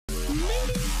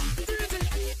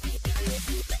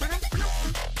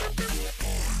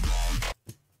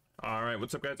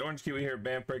what's up, guys? Orange Kiwi here at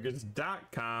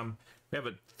BandBreakers.com. We have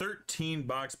a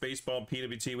 13-box baseball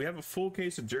PWT. We have a full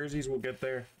case of jerseys. We'll get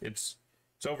there. It's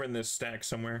over in this stack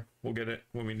somewhere. We'll get it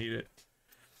when we need it.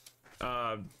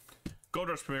 Gold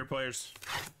Rush Premier Players.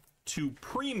 2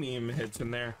 premium hits in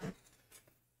there.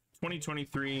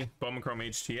 2023 Bowman Chrome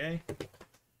HTA.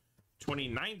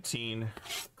 2019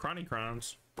 Chrony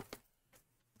Crowns.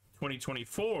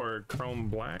 2024 Chrome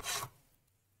Black.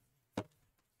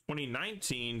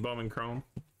 2019 Bowman Chrome.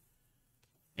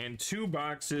 And 2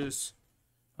 boxes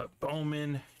of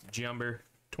Bowman Jumper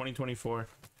 2024.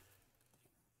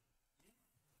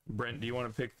 Brent, do you want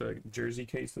to pick the jersey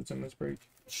case that's in this break?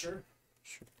 Sure.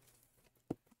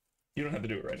 You don't have to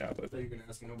do it right now, but I thought you were gonna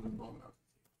ask me to open the Bowman up.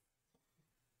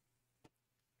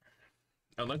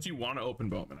 unless you want to open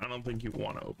Bowman, I don't think you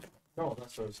want to open. No,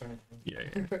 that's what I was saying. Yeah.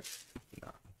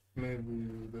 Nah, Maybe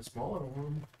the smaller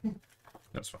one.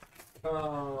 that's fine. Where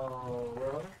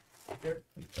are they?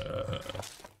 Here.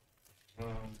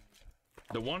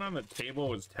 The one on the table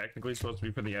was technically supposed to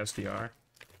be for the SDR,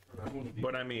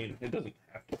 but I mean, it doesn't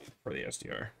have to be for the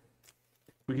SDR.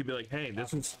 We could be like, hey,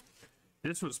 this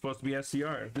was supposed to be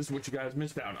SDR. This is what you guys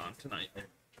missed out on tonight.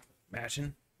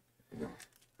 Mashing.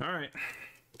 All right.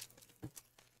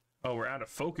 Oh, we're out of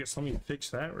focus. Let me fix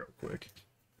that real quick.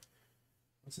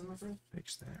 What's in the fridge?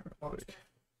 Fix that real quick.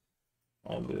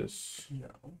 All this. No.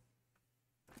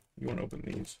 You want to open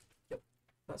these? Yep.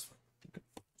 That's fine. Okay.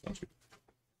 Sounds good.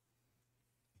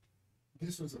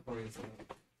 This was a funny thing.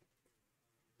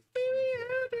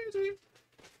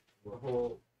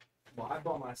 Well, I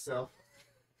bought myself,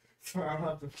 so I don't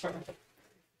have to find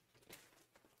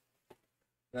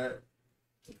that.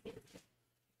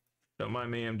 Don't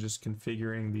mind me, I'm just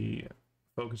configuring the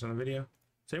focus on the video.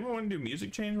 Does anyone want to do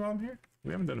music change while I'm here?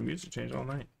 We haven't done a music change all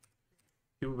night.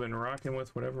 People have been rocking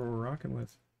with whatever we're rocking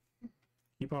with.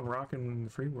 Keep on rocking in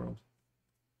the free world.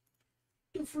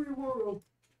 The free world.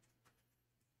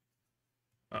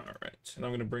 All right, and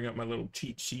I'm gonna bring up my little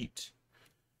cheat sheet.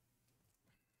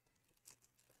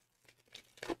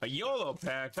 A YOLO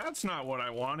pack, that's not what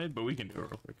I wanted, but we can do it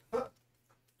real quick.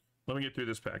 Let me get through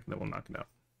this pack and then we'll knock it out.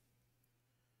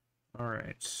 All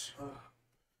right. So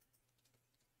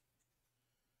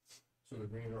the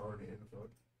green are already in the photo.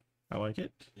 I like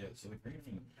it. Yeah, so the green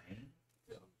in the main.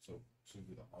 Yeah. So should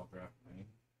be the autograph main.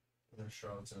 And there's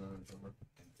Charlotte and a drummer.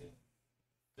 And then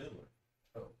filler.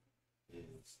 Oh.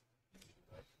 Is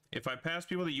If I pass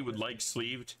people that you would like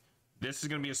sleeved, this is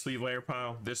gonna be a sleeve layer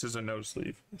pile. This is a no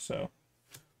sleeve. So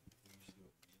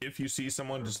if you see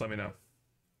someone, just let me know.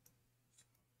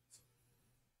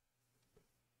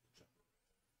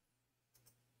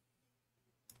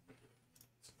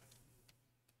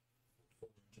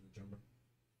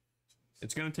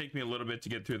 It's going to take me a little bit to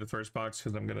get through the first box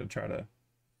because I'm going to try to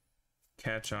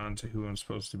catch on to who I'm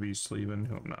supposed to be sleeving,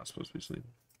 who I'm not supposed to be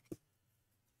sleeving.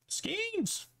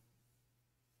 Skeins!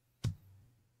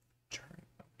 Charlie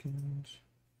Hopkins.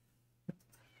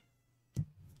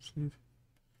 Sleeve.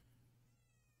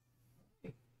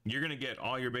 You're going to get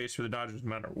all your base for the Dodgers no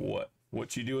matter what.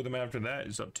 What you do with them after that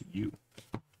is up to you.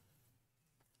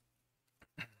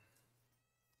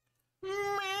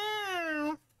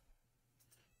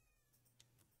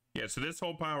 Yeah, so this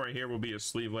whole pile right here will be a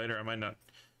sleeve later. I might not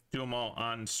do them all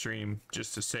on stream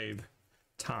just to save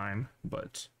time,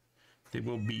 but they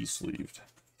will be sleeved.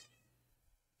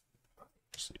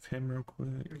 Sleeve him real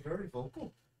quick. You're very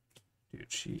vocal.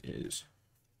 Dude, she is.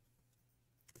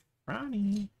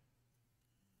 Ronnie.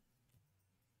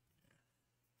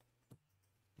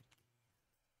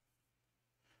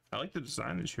 I like the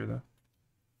design this year, though.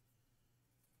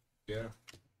 Yeah.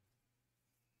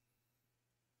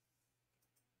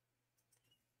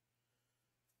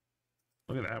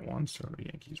 Look at that one. So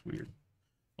Yankees weird.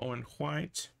 Owen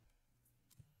White.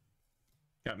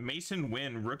 Got Mason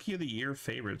Wynn, Rookie of the Year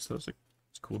favorites. Those are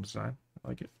it's a cool design. I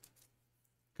like it.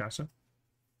 Casa.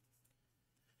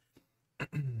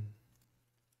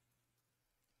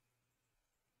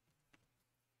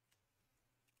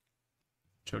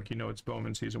 Chuck, you know it's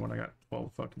Bowman season when I got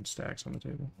 12 fucking stacks on the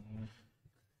table.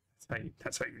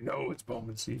 That's how you know it's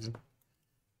Bowman season.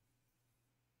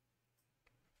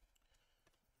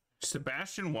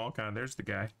 Sebastian Walcott, there's the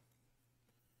guy.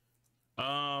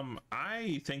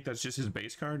 I think that's just his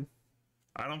base card.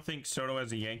 I don't think Soto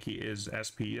as a Yankee is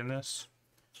SP in this,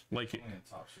 like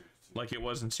it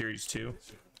was in Series 2.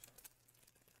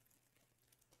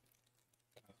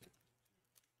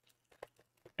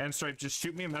 And Stripe, just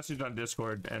shoot me a message on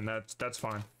Discord, and that's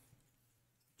fine.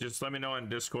 Just let me know on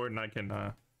Discord, and I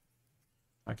can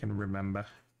remember.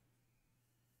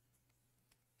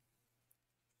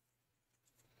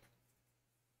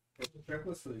 The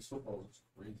checklist for these footballs is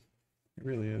crazy. It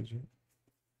really is.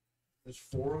 There's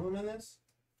 4 of them in this?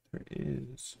 There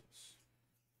is.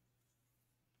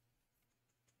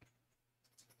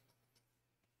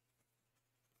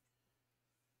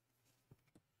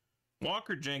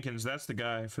 Walker Jenkins, that's the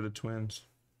guy for the Twins.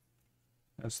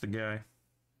 That's the guy.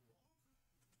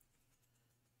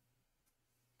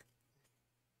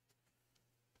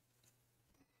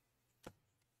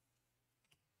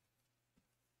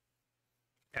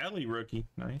 Alley rookie,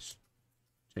 nice.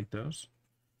 Take those.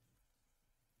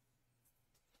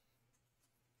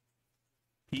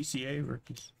 PCA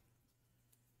rookies.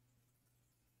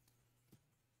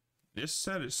 This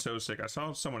set is so sick. I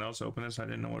saw someone else open this. I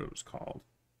didn't know what it was called.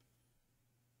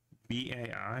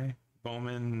 BAI?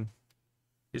 Bowman.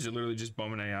 Is it literally just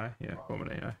Bowman AI? Yeah,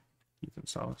 Bowman AI. Ethan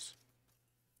Salas.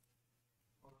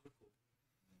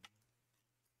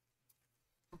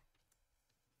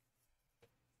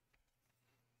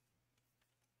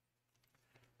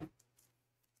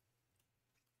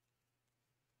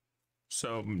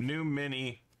 So new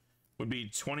mini would be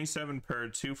 27 per,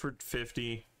 2 for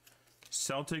 50.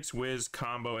 Celtics Wiz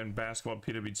combo and basketball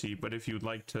PWT. But if you'd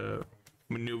like to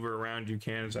maneuver around, you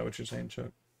can. Is that what you're saying,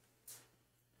 Chuck?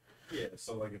 Yeah.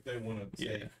 So like if they want to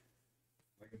take, Yeah.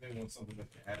 like if they want something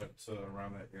that can add up to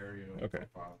around that area. Okay.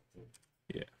 5 to,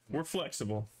 Yeah, we're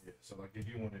flexible. yeah. So like if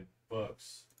you wanted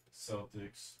Bucks,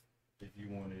 Celtics, if you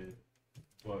wanted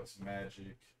Bucks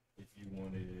Magic, if you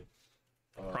wanted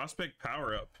Prospect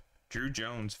power up. Drew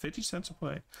Jones, 50 cents a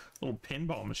play. Little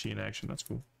pinball machine action. That's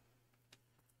cool.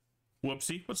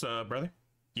 Whoopsie. What's up, brother?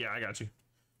 Yeah, I got you.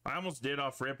 I almost did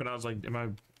off rip, and I was like,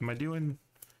 am I doing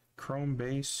Chrome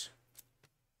base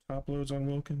top loads on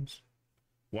Wilkins?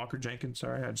 Walker Jenkins,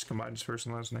 sorry, I just combined his first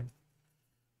and last name.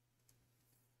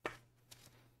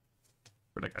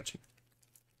 But I got you.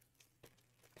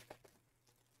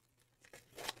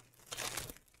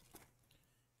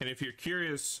 And if you're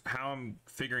curious how I'm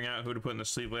figuring out who to put in the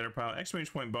sleeve later pile,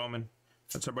 exclamation point Bowman.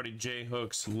 That's our buddy Jay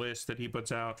Hook's list that he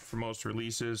puts out for most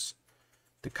releases.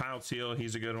 The Kyle Teal,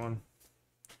 he's a good one.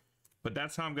 But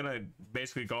that's how I'm gonna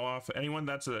basically go off. Anyone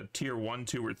that's a tier 1,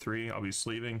 2, or 3, I'll be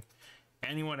sleeving.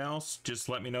 Anyone else, just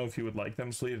let me know if you would like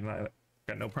them sleeved, and I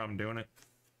got no problem doing it.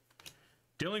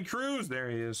 Dylan Cruz,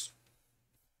 there he is.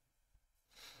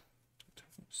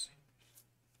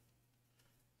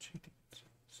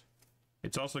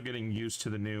 It's also getting used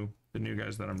to the new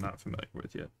guys that I'm not familiar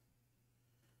with yet.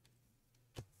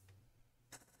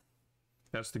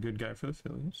 That's the good guy for the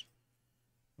Phillies.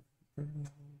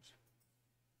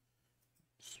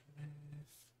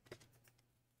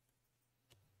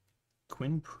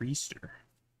 Quinn Priester.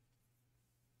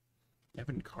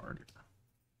 Evan Carter.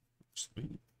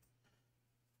 Sweet.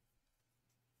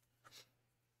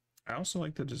 I also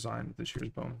like the design of this year's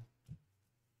bone.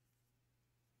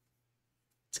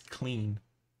 It's clean.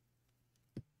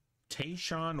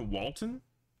 Tayshaun Walton.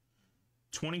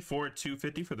 24 at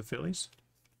 250 for the Phillies.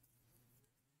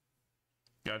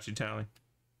 Got you, Tally.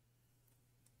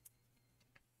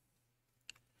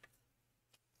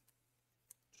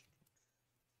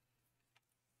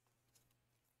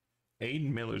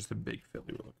 Aiden Miller's the big Philly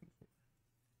we're looking for.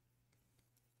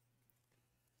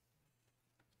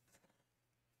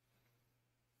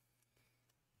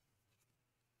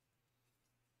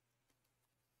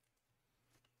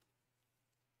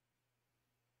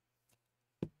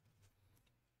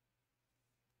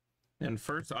 And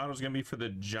first auto is going to be for the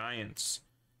Giants.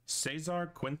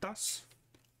 Cesar Quintas.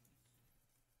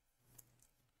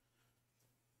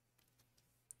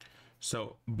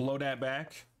 So, blow that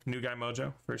back. New guy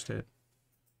mojo. First hit.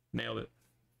 Nailed it.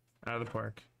 Out of the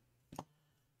park.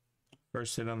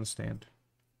 First hit on the stand.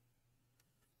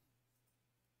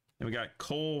 And we got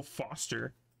Cole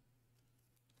Foster.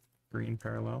 Green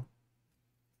parallel.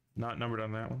 Not numbered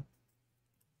on that one.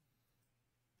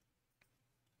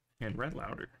 And Red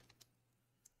Louder.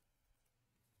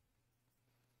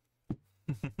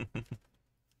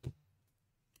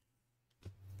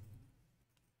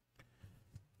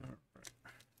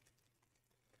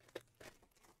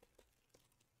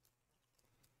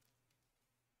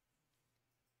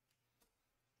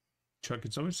 Chuck,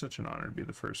 it's always such an honor to be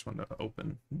the first one to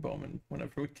open Bowman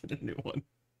whenever we get a new one.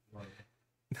 Right.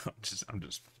 No, I'm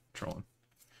just trolling.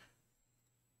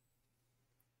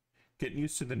 Getting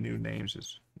used to the new names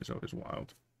is always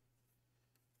wild.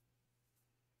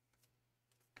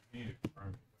 You need to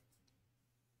confirm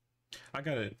it. I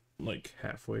got it like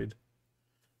halfway.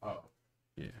 Oh.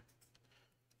 Yeah.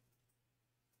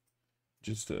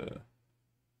 Just try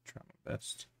my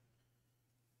best.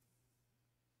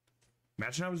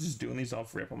 Imagine I was just doing these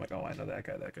off rip. I'm like, oh, I know that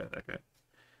guy, that guy, that guy.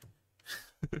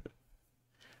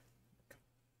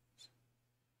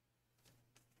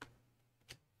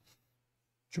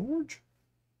 George.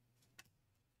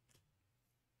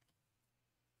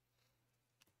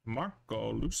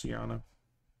 Marco Luciano.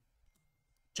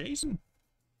 Jason.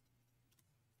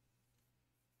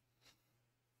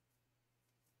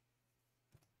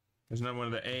 There's another one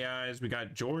of the AIs. We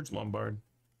got George Lombard.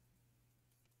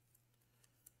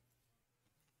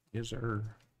 Yes, sir.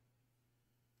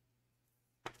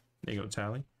 There you go,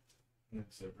 Tally. Bring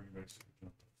back Super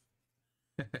Jump.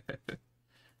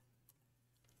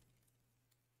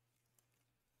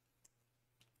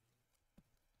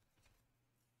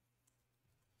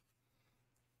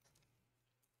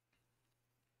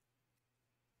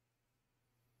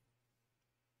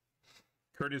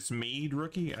 Curtis Mead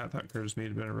rookie. I thought Curtis Mead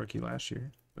had been a rookie last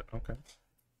year, but okay.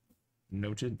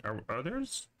 Noted. Are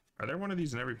there one of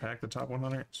these in every pack? The top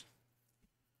 100s.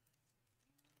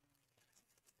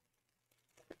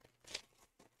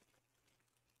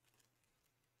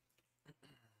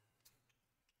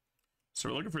 So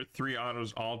we're looking for 3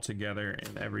 autos all together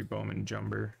in every Bowman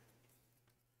jumper.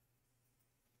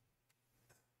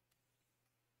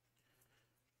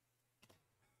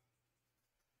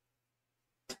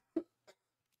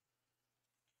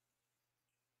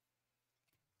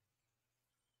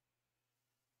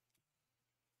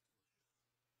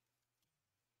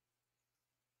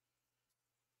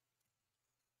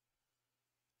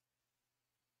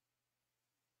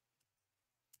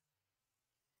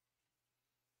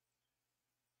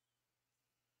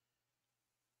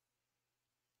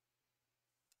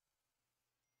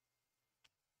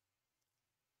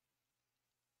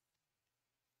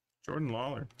 Jordan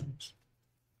Lawler. Nice.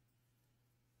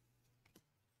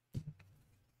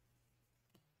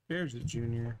 There's a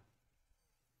junior.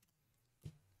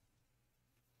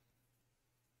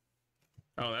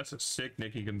 Oh, that's a sick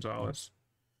Nicky Gonzalez.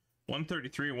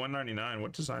 133, 199.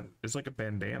 What design? It's like a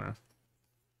bandana.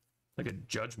 Like a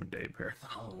Judgment Day pair.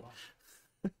 Oh,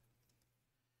 wow.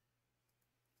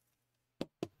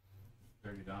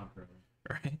 Dirty Don program.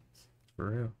 Right? For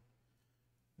real.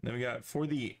 Then we got for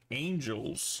the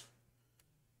Angels.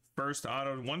 First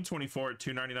auto, 124 at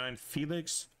 299.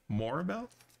 Felix Morabel.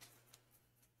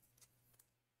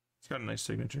 It's got a nice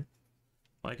signature.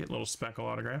 Like it, little speckle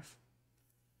autograph.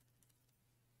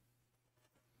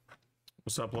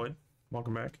 What's up, Lloyd?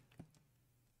 Welcome back.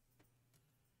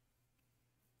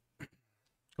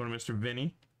 Going to Mr.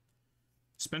 Vinny.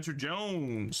 Spencer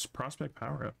Jones, prospect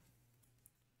power up.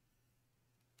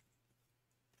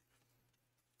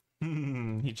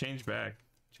 He changed back.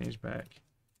 Changed back.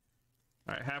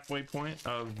 All right, halfway point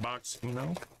of box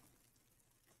Uno.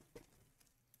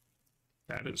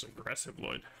 That is aggressive,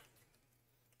 Lloyd.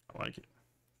 I like it.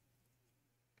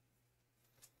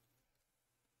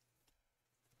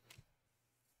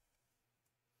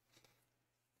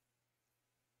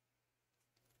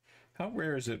 How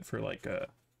rare is it for like do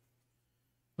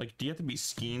you have to be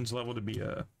Skeens level to be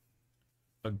a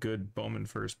good Bowman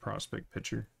first prospect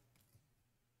pitcher?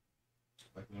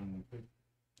 Like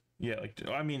Yeah, like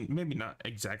I mean maybe not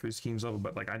exactly Skeens level,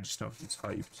 but like I just know if it's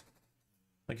hyped.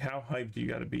 Like how hyped do you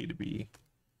got to be? I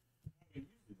mean,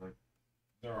 usually, like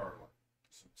there are like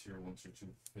some tier 1, tier 2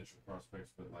 pitcher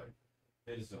prospects, but like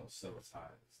they just don't sell as high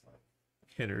as like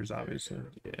Hitters, obviously.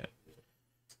 Yeah.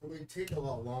 Well, they take a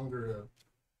lot longer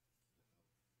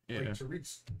to Yeah. like to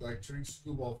reach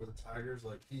Screwball for the Tigers.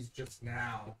 Like he's just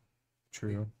now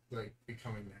True. like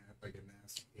becoming that like a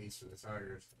nasty ace for the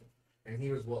Tigers, and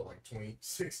he was what, like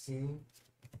 2016,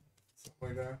 something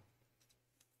like that.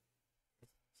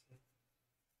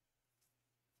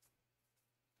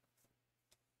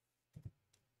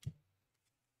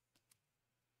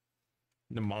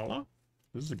 Namala?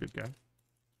 This is a good guy.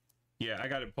 Yeah, I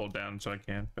got it pulled down so I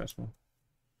can. Best one.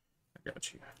 I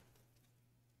got you.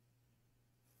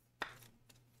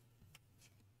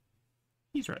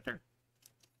 He's right there.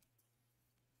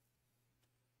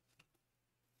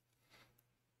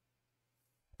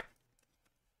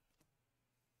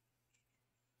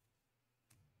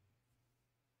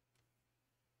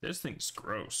 This thing's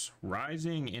gross.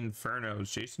 Rising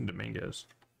Infernos, Jason Dominguez.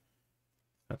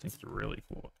 That thing's really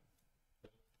cool.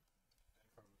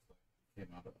 came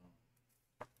out of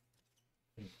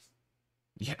Phoenix.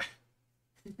 Yeah.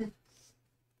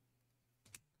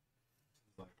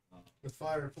 Like, With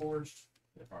Fire Forged.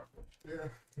 yeah, Fire Forged.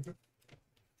 Yeah.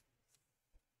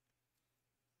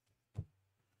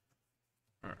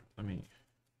 All right, let me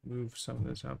move some of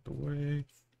this out the way.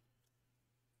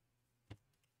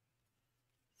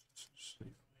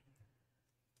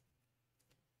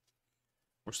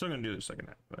 We're still gonna do the second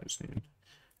half, but I just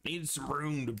need some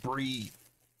room to breathe.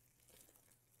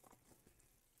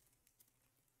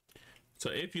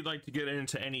 So if you'd like to get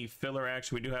into any filler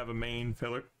action, we do have a main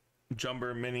filler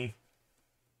jumper mini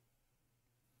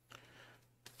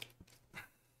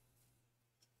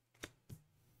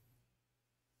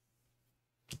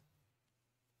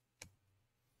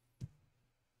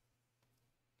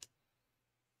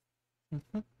Only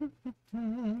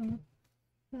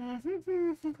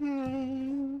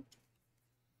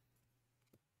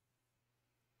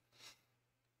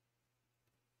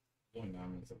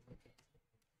 9 minutes.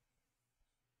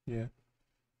 Yeah.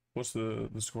 What's the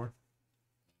score?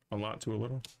 A lot to a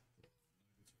little.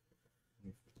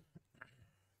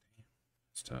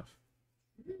 It's tough.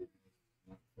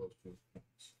 Not close to his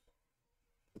points.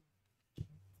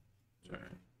 Sorry.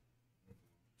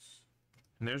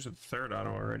 And there's a third auto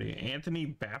already. Anthony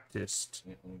Baptist.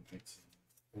 Can't only makes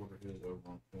order his over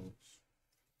on points.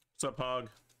 What's up, Hog?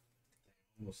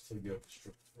 Almost two Jokic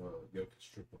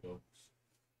triple doubles.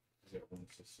 He's got one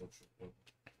assist, so triple double.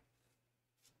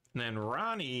 And then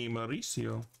Ronnie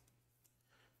Mauricio.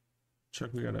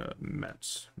 Chuck, we got a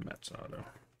Mets auto.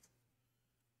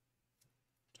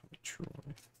 Tommy Troy.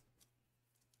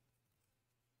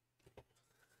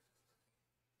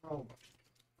 Oh,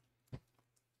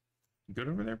 Good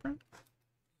over there, Brent?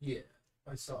 yeah.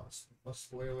 I saw a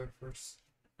spoiler first.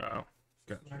 Oh,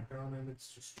 gotcha. SmackDown, and it's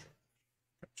just trash.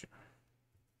 Gotcha.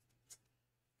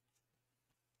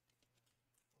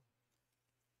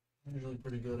 I'm usually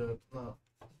pretty good at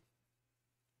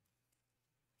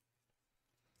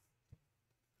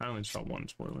I only saw one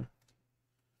spoiler.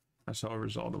 I saw a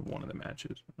result of one of the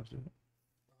matches. That's it.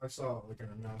 I saw like an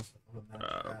announcement of a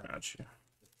match. Oh, gotcha.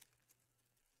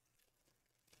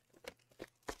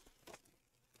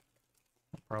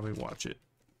 I'll probably watch it.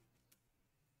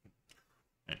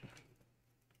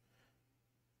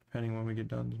 Depending when we get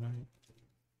done tonight.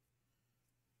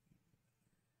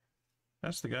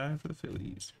 That's the guy for the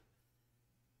Phillies.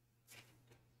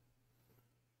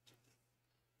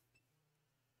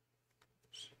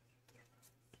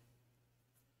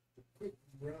 Quick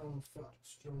brown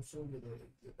fox jumps over the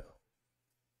exit out.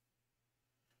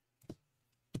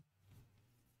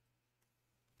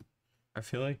 I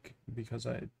feel like because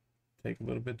I take a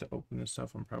little bit to open this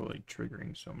stuff, I'm probably like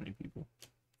triggering so many people.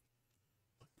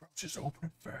 Bro, just open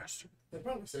it faster. They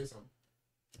probably say something.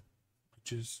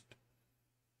 Just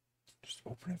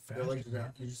open it They're faster. like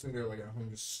that. You just think they're like at home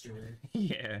just staring.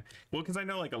 Yeah. Well, because I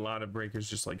know like a lot of breakers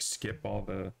just like skip all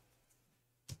the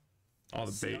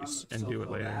base and do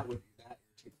it later. That would be that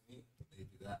irritates me when they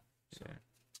do that. So, Yeah.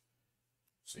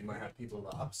 so you might have people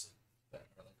the opposite that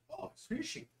are like, oh, screen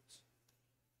sheets.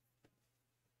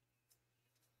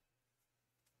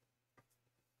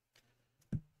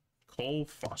 Cole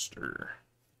Foster.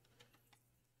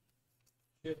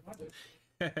 Yeah, I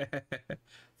did.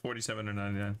 47 or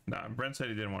 99. Nah, Brent said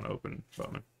he didn't want to open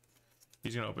Bowman.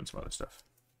 He's gonna open some other stuff.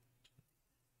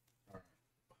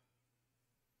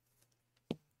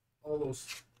 All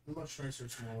those much nicer,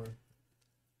 smaller.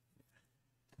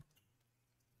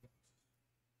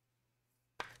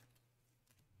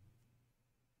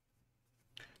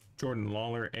 Jordan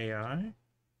Lawler AI.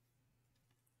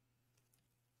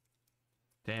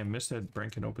 Damn, missed that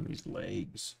Brent can open these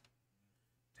legs.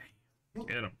 Damn.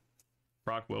 Get him.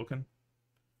 Brock Wilkin.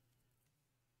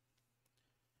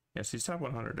 Yes, he's top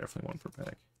 100. Definitely one per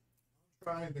pack.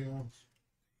 Try anything else.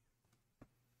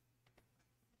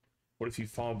 What if you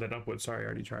followed that up with, sorry, I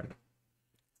already tried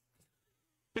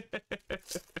it?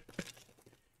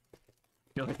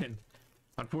 Gilligan,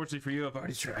 unfortunately for you, I've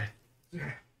already tried.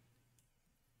 Yeah.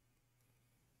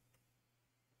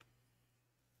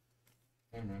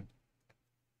 Hey, man.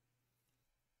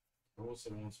 I will say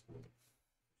one sport.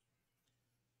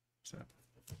 So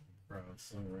Crowd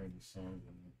sung Randy's song.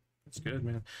 it's good,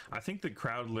 man. I think the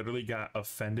crowd literally got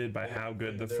offended by how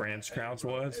good the France crowds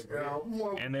was.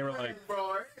 And they were like, bro,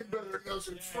 I better know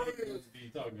some friends. Be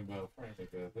talking about France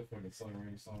like that. They fucking sung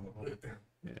Randy's song the whole time.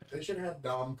 yeah. They should have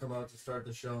Dom come out to start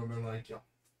the show and been like,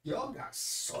 y'all got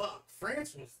sucked.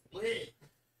 France was lit.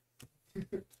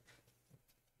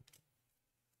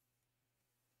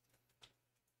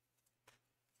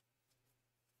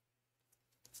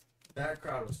 That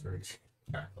crowd was crazy.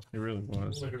 It really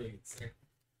was. Literally insane.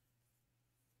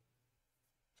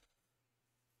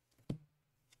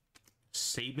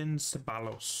 Sabin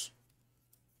Ceballos.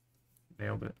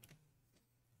 Nailed it.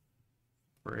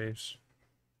 Braves.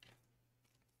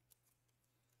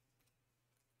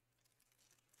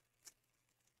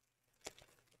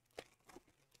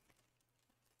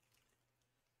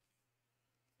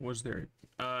 Was there?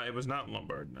 It was not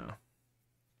Lombard, no.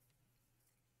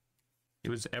 It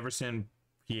was Everson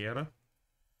Piera.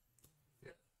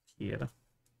 Piera.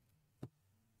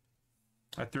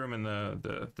 I threw him in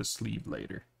the sleeve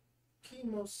later.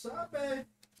 Kimosabe.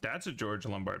 That's a George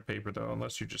Lombard paper, though,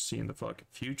 unless you're just seeing the fucking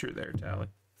future there, Tally.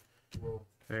 Whoa.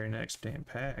 Very next damn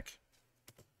pack.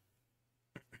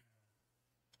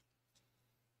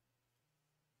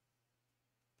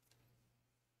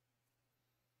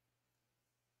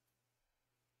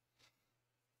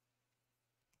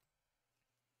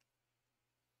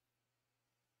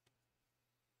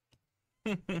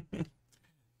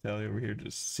 Telly over here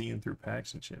just seeing through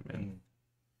packs and shit, man.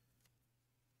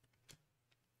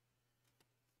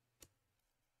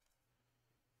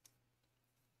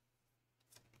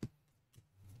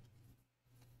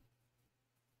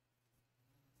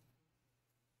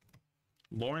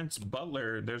 Lawrence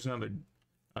Butler, there's another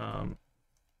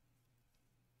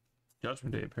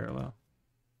Judgment Day parallel.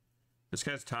 This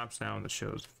guy's tops now and the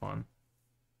show's fun.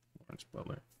 Lawrence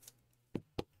Butler.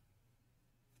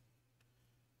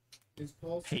 Is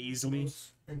Paul Paisley.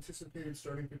 most anticipated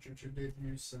starting pitcher to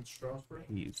debut since Strasburg?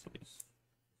 Paisley.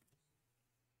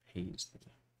 Paisley.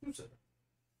 Who said that?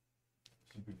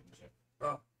 Some people check.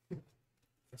 Oh,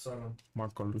 I saw him.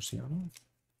 Marco Luciano.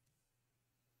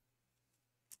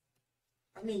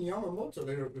 I mean, Yamamoto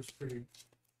there was pretty.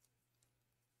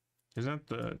 Isn't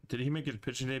that the? Did he make his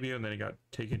pitching debut and then he got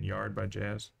taken yard by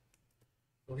Jazz?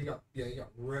 Well, he got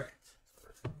wrecked.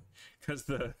 Because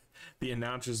the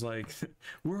announcer's like,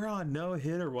 we're on no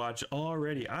hitter watch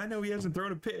already. I know he hasn't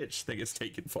thrown a pitch. They gets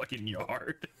taken fucking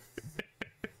yard.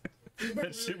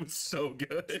 That shit was so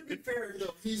good. To be fair,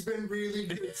 though, he's been really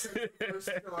good since the first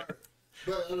start.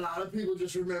 But a lot of people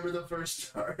just remember the first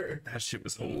start. That shit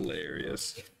was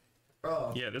hilarious.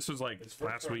 Oh, Yeah, this was like His first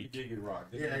last start, he week. did get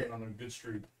rocked. They Yeah, went yeah. on a good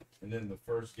streak, and then the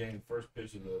first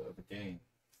pitch of the game,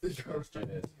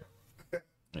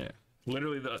 Yeah.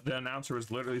 Literally, the announcer was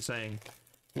literally saying,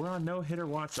 we're on no hitter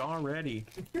watch already.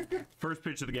 First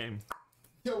pitch of the game.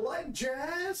 you like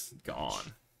Jazz?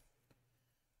 Gone.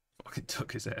 Fucking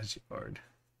took his ass yard.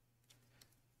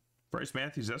 Bryce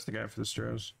Matthews, that's the guy for the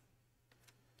Stros.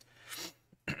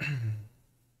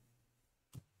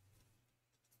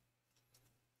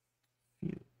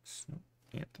 Felix. No,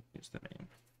 Anthony is the name.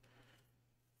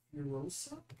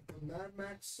 Furosa? The Mad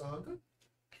Max Saga?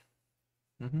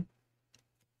 Mm-hmm.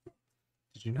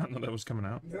 Did you not know that was coming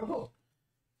out? No.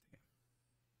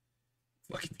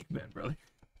 Fucking you been, brother.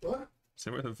 What?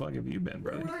 So where the fuck have you been,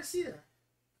 Where brother? would I see that?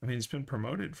 I mean, it's been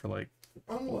promoted for like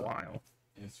On a what? while.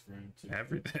 Instagram too.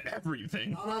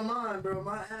 Everything. Not on mine, bro.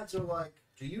 My ads are like,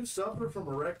 do you suffer from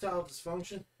erectile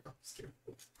dysfunction? I'm just kidding.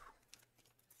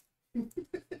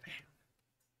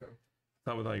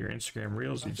 Thought with all your Instagram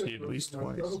reels, you just need at least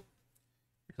twice. myself.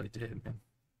 You really did, man.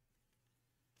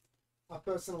 I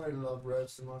personally love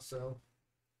roasting myself.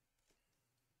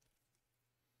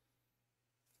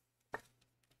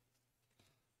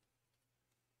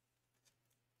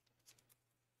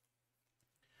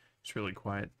 It's really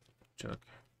quiet, Chuck.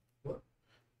 What?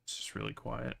 It's just really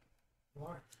quiet.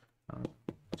 Why?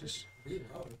 Just Be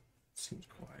louder. seems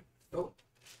quiet. Nope.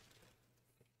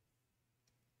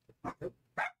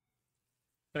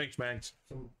 Thanks, Max.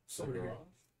 Somebody here.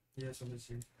 Yeah, somebody's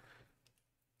here.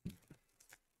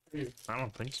 Here. I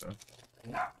don't think so.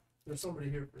 There's somebody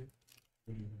here for you.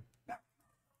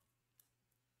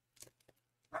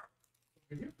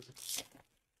 Somebody here for you.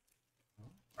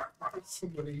 There's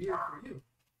somebody here for you.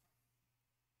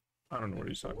 I don't know what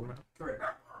he's talking about. Correct.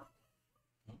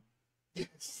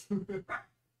 Yes.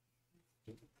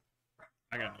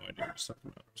 I got no idea what he's talking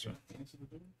about. So.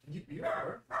 You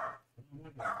are.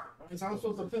 Because I'm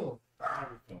supposed to film.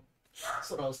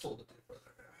 That's what I was told to do, brother.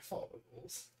 I follow the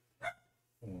rules.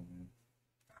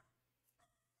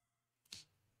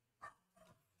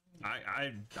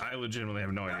 I legitimately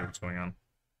have no idea what's going on.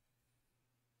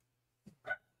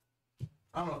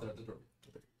 I don't know if they're at the door.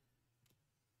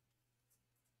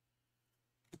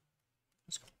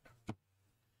 Let's go.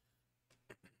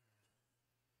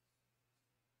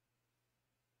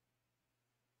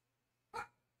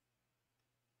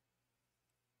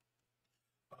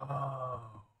 Oh.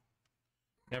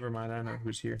 Never mind, I know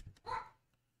who's here.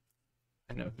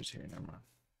 I know who's here, never mind.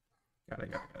 Got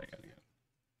it.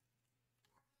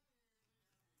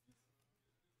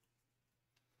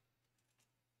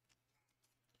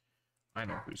 I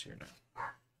know who's here now.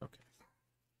 Okay.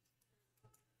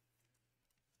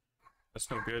 That's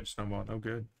no good, Snowball, no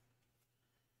good.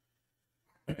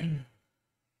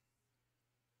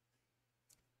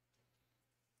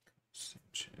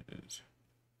 Sanchez.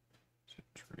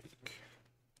 Drake.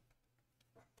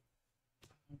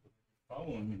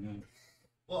 Following me now.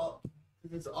 Well,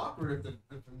 it's awkward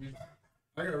if the music.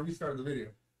 I gotta restart the video.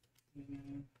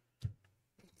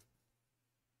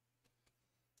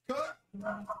 Cut!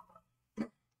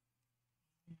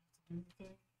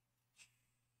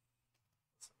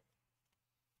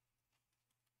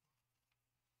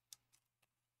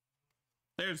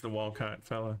 There's the Walcott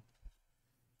fella.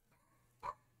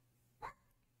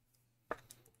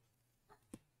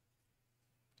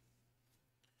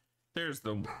 There's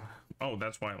the. Oh,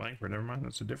 that's White Langford. Never mind.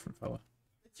 That's a different fella.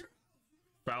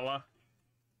 Fella.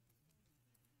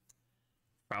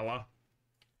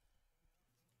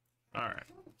 All right.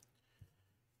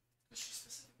 She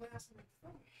specifically asked me to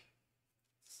film.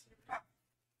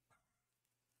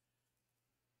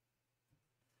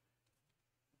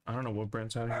 I don't know what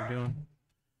Brent's out here doing,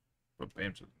 but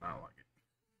Bams does not like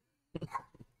it.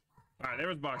 All right, there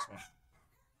was box one.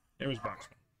 There was box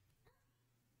one.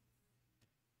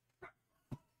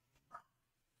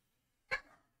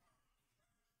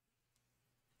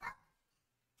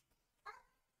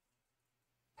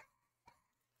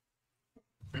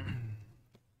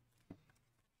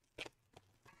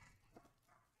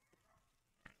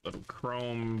 Little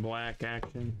chrome black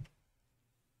action.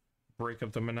 Break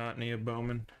up the monotony of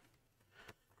Bowman.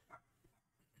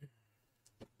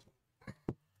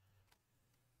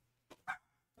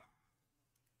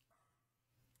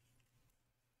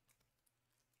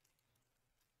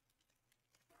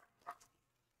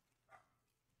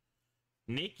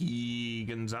 Nicky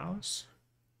Gonzalez.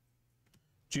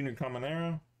 Junior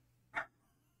Caminero.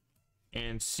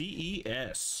 And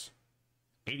CES.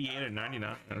 88 and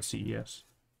 99 on a CES.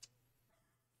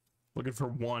 Looking for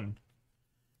one.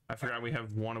 I forgot we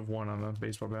have 1 of 1 on the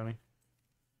baseball bounty.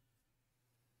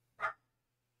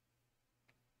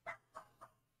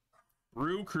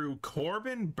 Rue Crew,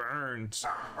 Corbin Burns.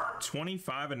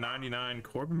 25 and 99.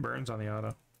 Corbin Burns on the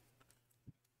auto.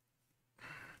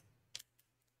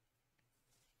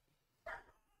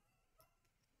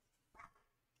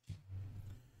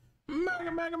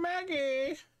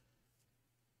 Maggie.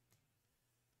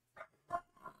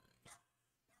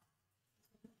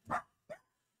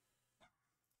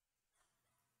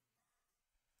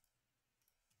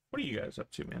 What are you guys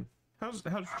up to, man? How's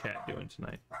chat doing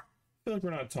tonight? I feel like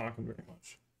we're not talking very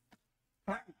much.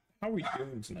 How are we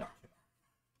doing tonight?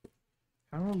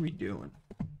 How are we doing?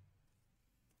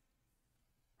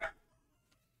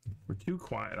 We're too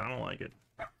quiet. I don't like it.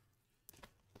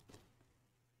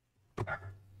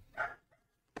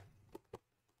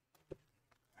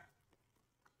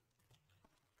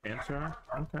 Answer?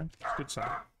 Okay, it's a good sign.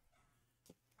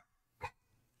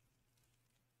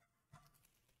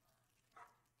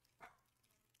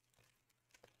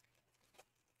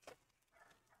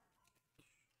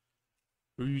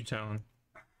 Who you telling?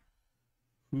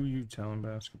 Who you telling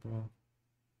basketball?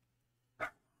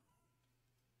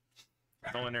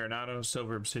 Nolan Arenado,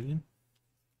 Silver Obsidian.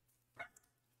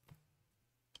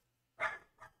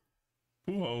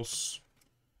 Who else?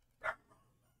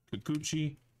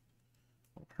 Kikuchi.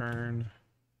 Hearn.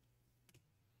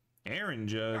 Aaron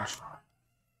Judge.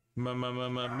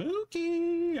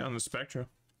 Mookie on the Spectra.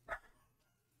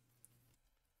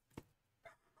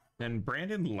 Then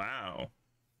Brandon Lau.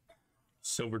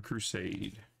 Silver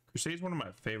Crusade. Crusade's one of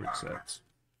my favorite sets.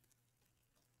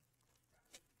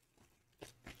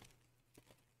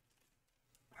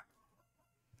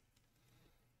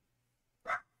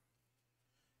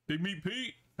 Big Meat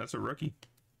Pete. That's a rookie.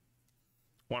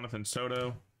 Jonathan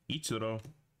Soto. Ichiro.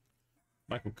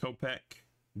 Michael Kopech.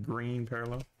 Green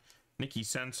parallel. Nicky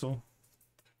Senzel.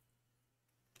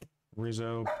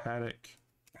 Rizzo. Paddock.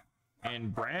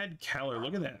 And Brad Keller.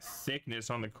 Look at that thickness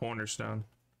on the cornerstone.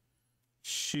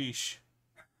 Sheesh.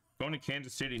 Going to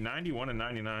Kansas City, 91 and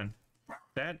 99.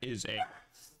 That is a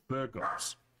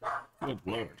thickness. Good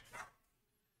lord.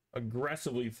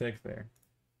 Aggressively thick there.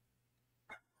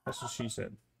 That's what she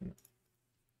said.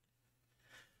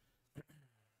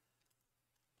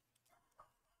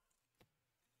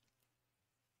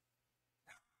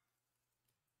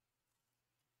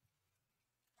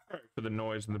 Sorry for the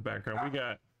noise in the background. We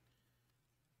got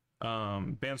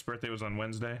Ban's birthday was on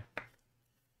Wednesday.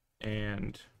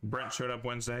 And Brent showed up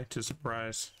Wednesday to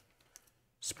surprise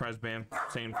Bam,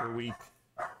 staying for a week.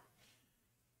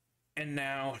 And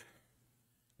now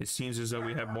it seems as though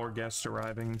we have more guests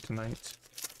arriving tonight.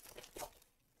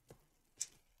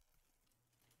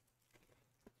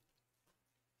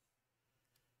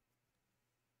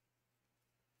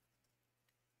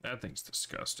 That thing's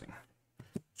disgusting.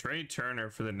 Trey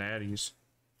Turner for the Natties.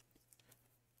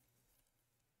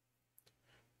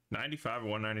 95 or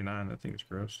 199. That thing's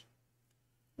gross.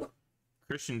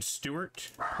 Christian Stewart,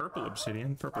 Purple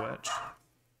Obsidian, Purple Etch.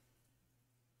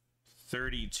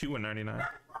 32 and 99.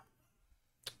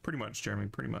 Pretty much, Jeremy,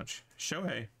 pretty much.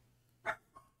 Shohei.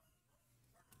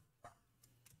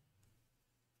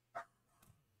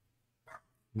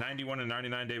 $91 and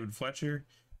 99, David Fletcher.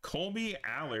 Colby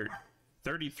Allard,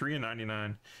 33 and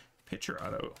 99. Pitcher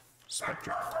auto,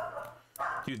 Spectra.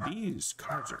 Dude, these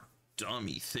cards are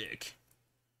dummy thick.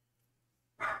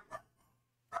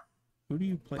 Who do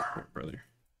you play for, brother?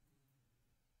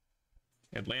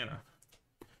 Atlanta.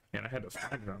 Man, I had to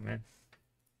find it on there.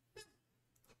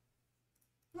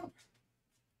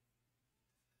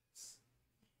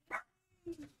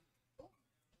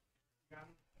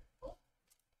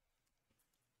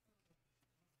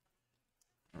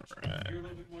 Right. You're a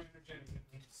little bit more energetic than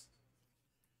me.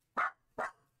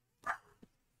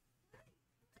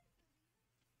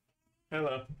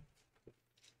 Hello.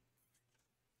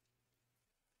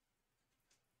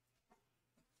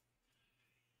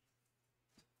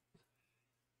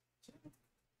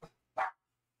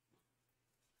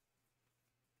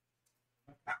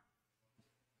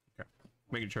 Okay.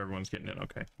 Making sure everyone's getting in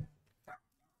okay.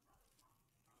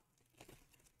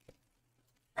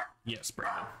 Yes,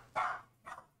 Brandon.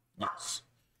 Yes.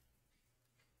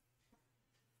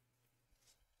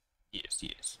 Yes,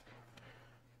 yes.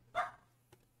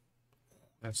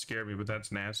 That scared me, but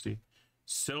that's nasty.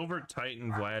 Silver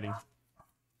Titan Vladdy.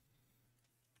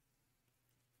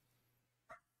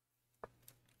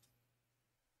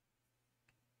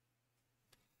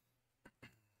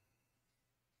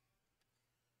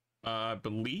 I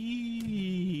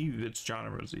believe it's John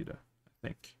and Rosita.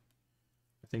 I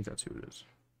think that's who it is.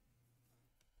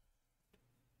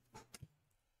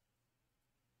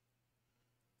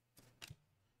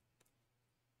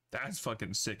 That's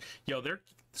fucking sick. Yo, there are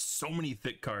so many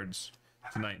thick cards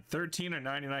tonight. 13 or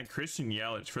 99 Christian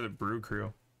Yelich for the Brew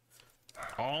Crew.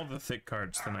 All the thick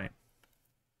cards tonight.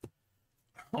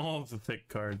 All the thick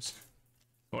cards.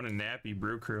 Going to Nappy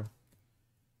Brew Crew.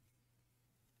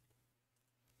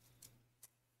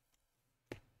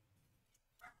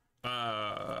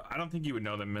 I don't think you would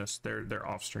know them, miss. They're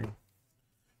off stream.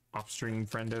 Off stream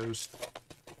friendos.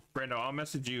 Brando, I'll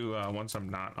message you once I'm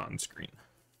not on screen.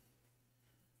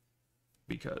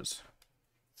 Because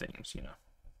things, you know.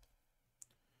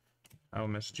 I will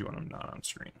message you when I'm not on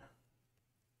screen.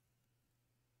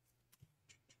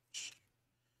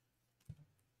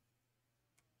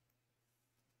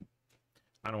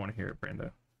 I don't want to hear it,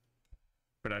 Brando.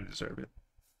 But I deserve it.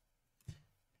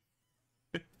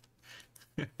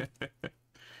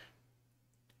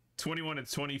 21 to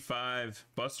 25.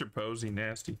 Buster Posey,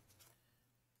 nasty.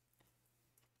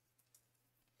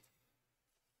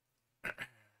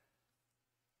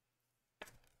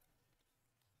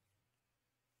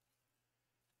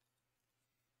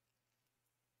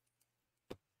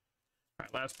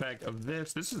 Alright, last pack of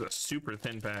this. This is a super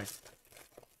thin pack.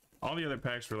 All the other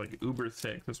packs were like uber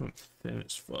thick. This one's thin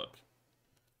as fuck.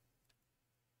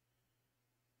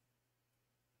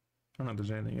 I don't know if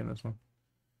there's anything in this one.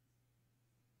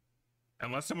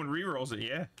 Unless someone re-rolls it,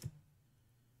 yeah.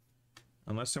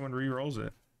 Unless someone re-rolls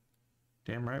it.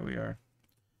 Damn right we are.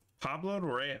 Pablo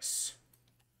Reyes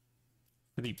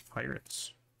for the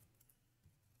Pirates.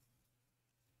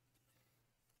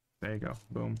 There you go.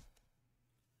 Boom.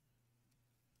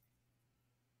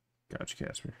 Got you,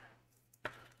 Casper.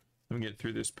 Let me get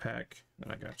through this pack,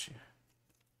 then I got you.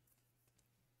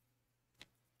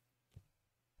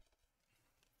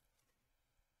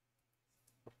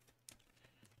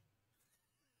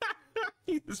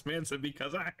 This man said,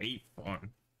 because I hate fun.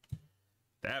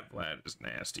 That Vlad is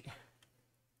nasty.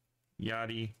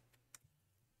 Yachty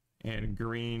and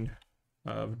green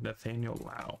of Nathaniel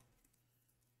Lau.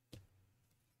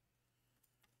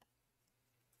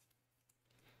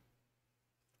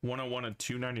 $101 and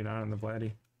 $299 on the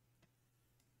Vladdy.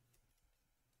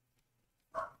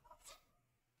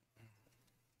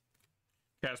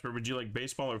 Casper, would you like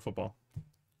baseball or football?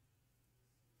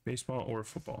 Baseball or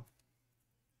football?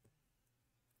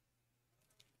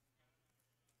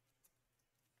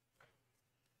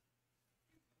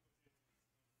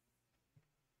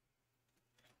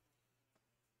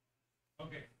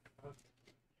 Okay.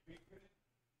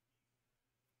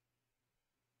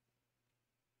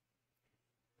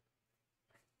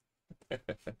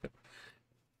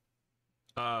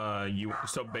 You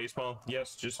so baseball?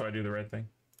 Yes, just so I do the right thing.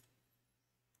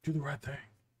 Do the right thing.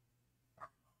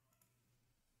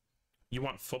 You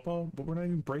want football? But we're not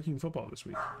even breaking football this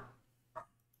week.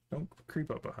 Don't creep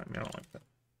up behind me. I don't like that.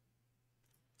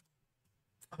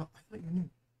 Oh, I thought you knew.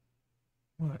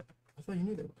 What? I thought you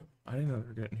knew they were coming. I didn't know they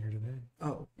were getting here today.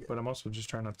 Oh, yeah. But I'm also just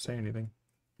trying not to say anything.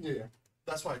 Yeah, yeah.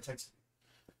 That's why I texted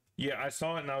you. Yeah, I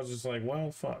saw it and I was just like,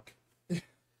 well, fuck.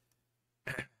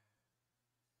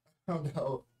 Oh,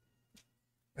 no.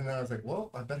 And then I was like, well,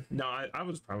 I better. No, I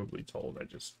was probably told. I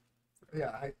just...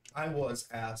 Yeah, I was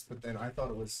asked, but then I thought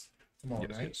it was tomorrow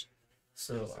Yes, night. yes.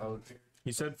 So I would.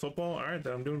 He said football? All right,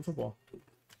 then I'm doing football.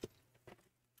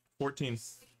 14.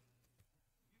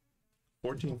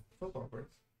 14. Football, bro.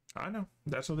 I know.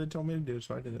 That's what they told me to do,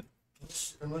 so I did it.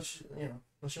 Unless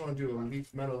you want to do a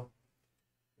leaf metal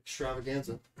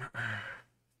extravaganza.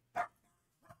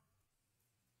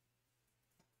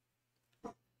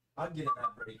 I'd get in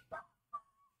that break.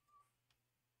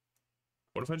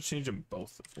 What if I just change them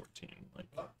both to 14? Like,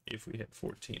 if we hit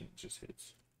 14, it just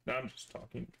hits. No, I'm just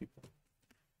talking to people.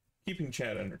 Keeping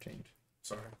chat entertained.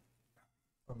 Sorry.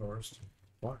 I'm the worst.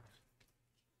 What?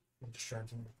 I'm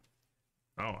distracting.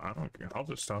 Oh, I don't care. I'll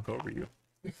just talk over you.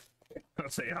 I'll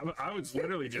say I was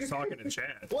literally just talking to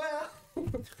Chad. Well,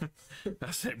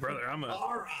 I say, brother, I'm a.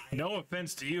 all right. No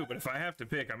offense to you, but if I have to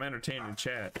pick, I'm entertaining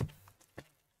Chad.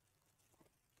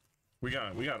 We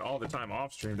got all the time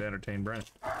off stream to entertain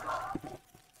Brent.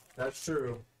 That's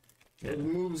true. Yeah. The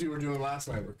moves you were doing last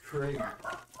night were crazy.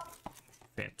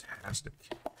 Fantastic.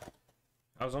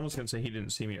 I was almost gonna say he didn't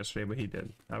see me yesterday, but he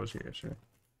did. I was here yesterday.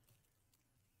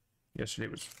 Yesterday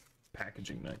was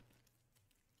packaging night.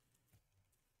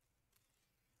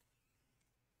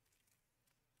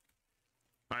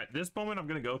 All right, this moment I'm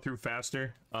gonna go through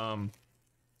faster. I'm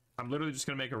literally just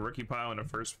gonna make a rookie pile and a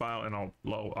first pile, and I'll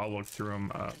look through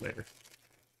them later,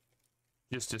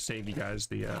 just to save you guys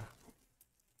the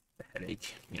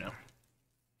headache, you know.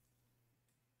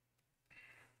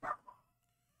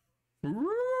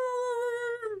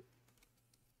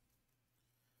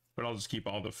 But I'll just keep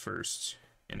all the firsts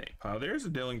in a pile. There's a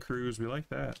Dylan Cruz. We like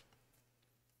that.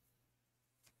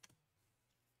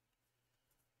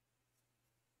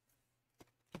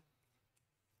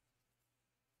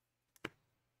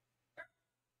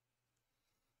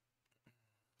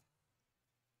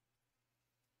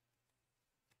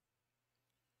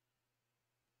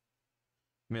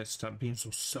 Man, stop being so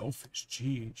selfish.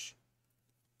 Jeez.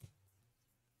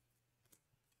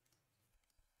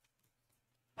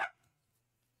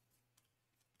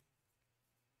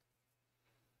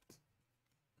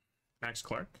 Max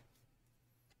Clark.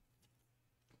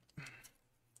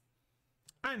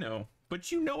 I know,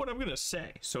 but you know what I'm gonna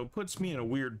say, so it puts me in a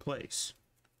weird place.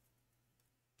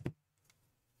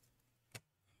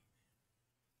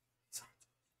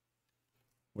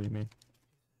 What do you mean?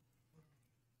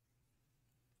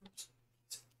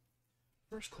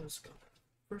 First close gun.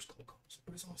 First cold calls.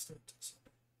 But it's only staying until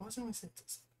Sunday. Why is it only staying until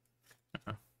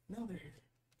Sunday? Now they're here.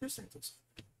 They're staying until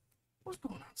Sunday. What's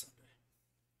going on Sunday?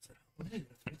 I said, oh, man,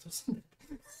 you're until Sunday.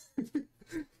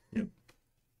 Yep.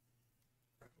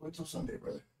 Wait till Sunday,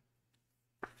 brother.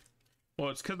 Well,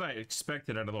 it's because I expect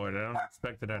it out of Lloyd. I don't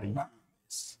expect it out of you.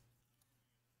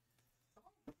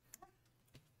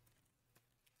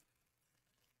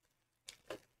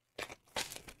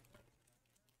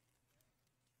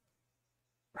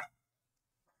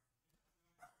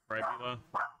 Right, Bila?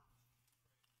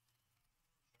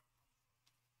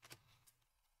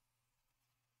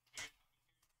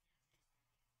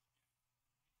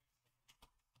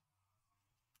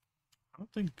 I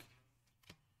don't think.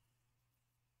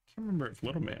 I can't remember if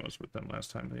Little Man was with them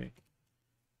last time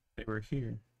they were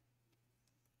here.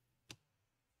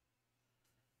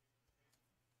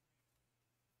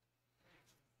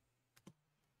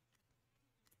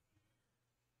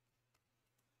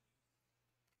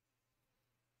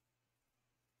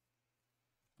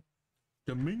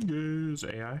 Dominguez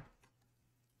AI.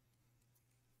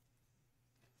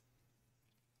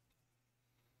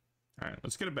 All right,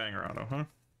 let's get a banger auto, huh?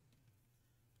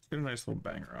 Let's get a nice little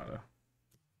banger auto.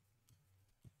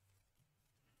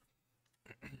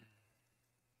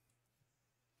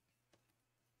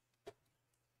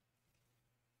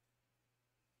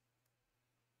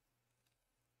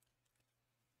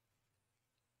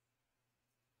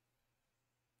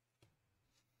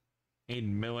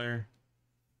 Aiden Miller,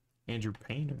 Andrew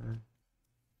Painter.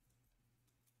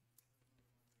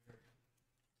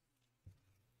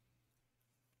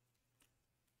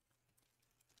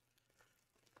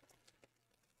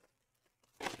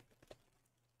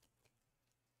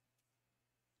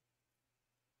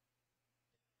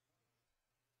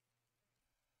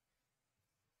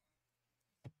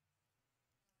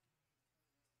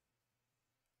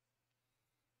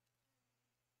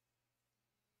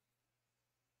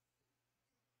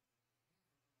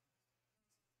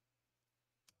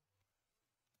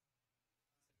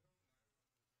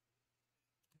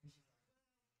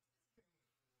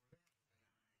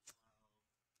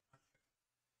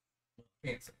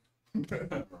 Fancy.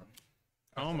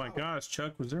 Oh my gosh,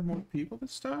 Chuck, was there more people that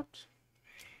stopped?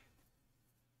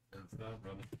 That's that,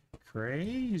 brother.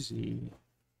 Crazy.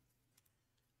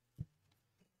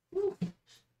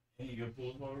 Any good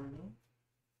pulls while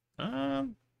we're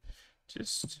doing?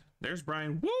 Just there's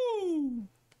Brian. Woo!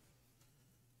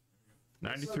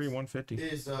 93, 150.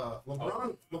 Is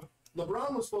LeBron?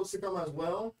 LeBron was supposed to come as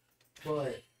well,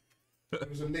 but there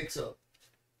was a mix-up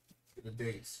in the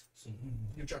dates. So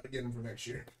you tried to get him for next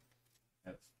year.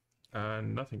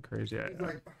 Nothing crazy. He's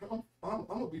like, I'm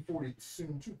gonna be 40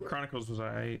 soon too, bro. Chronicles was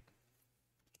I.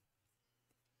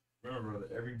 Remember, brother,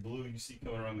 every blue you see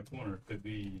coming around the corner could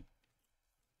be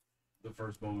the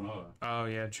first Bowman auto. Oh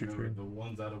yeah, true, Remember, true, the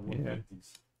ones out of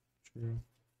 150s. true.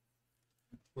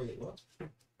 Wait, what?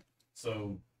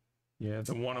 So Yeah,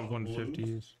 the one of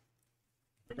 150s.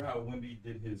 remember how Wimby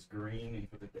did his green and he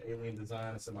put the alien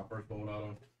design and said my first Bowman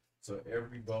auto? So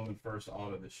every Bowman first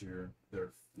auto this year,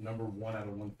 their number 1 out of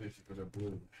 150 for their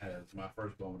blue has my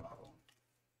first Bowman auto.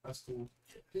 That's cool.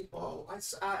 Oh, I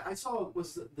saw.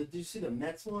 Was did you see the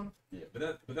Mets one? Yeah,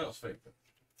 but that was fake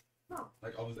though. No.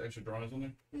 Like all those extra drawings on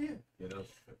there. Yeah. Yeah, that was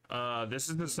fake. This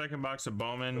is the second box of Go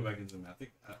Bowman. back and zoom. I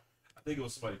think it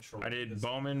was somebody trolling. I did this.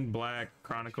 Bowman, Black,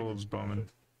 Chronicles, Bowman,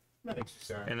 That makes you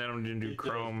sad. and then I'm gonna do It does,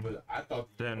 Chrome. but I thought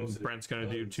you Then posted it Brent's gonna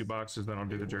do because 2 boxes. Then I'll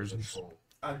do the it was a jerseys. troll.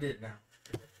 I did now.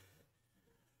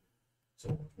 So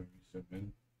when you zoom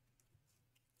in.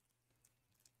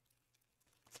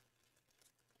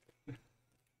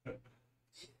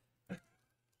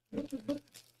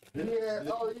 Yeah.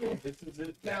 Oh yeah. This is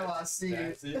it. Now I see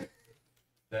That's it.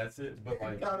 That's it. But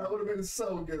like, God, that would have been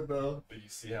so good though. but you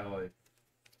see how like.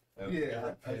 that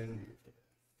Yeah, I pin-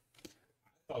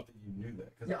 I thought that you knew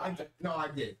that because Yeah, I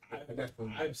did. I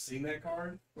definitely. I've seen that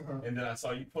card, Uh-huh. and then I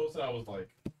saw you post it. I was like,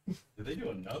 did they do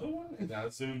another one? And I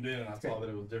zoomed in and I saw that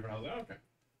it was different. I was like, okay.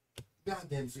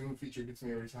 Goddamn Zoom feature gets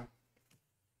me every time.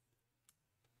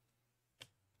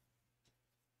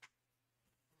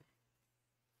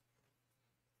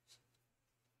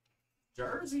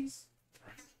 Jerseys.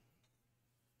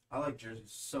 I like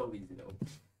jerseys. So easy to open.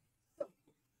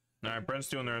 All right, Brent's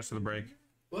doing the rest of the break.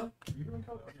 What? You doing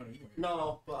color? Oh, no, you weren't.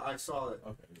 No, but I saw it.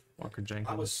 Okay. Walker I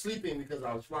Jenkins. was sleeping because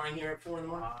I was flying here at 4 in the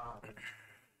morning.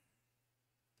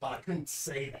 But I couldn't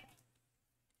say that.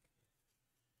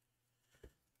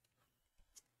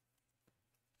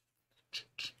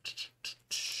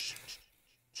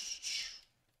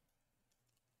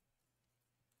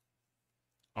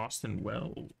 Austin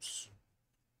Wells.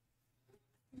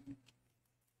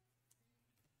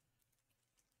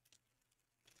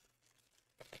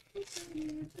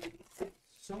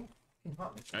 So fucking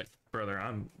hot. Hey, brother,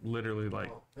 I'm literally like,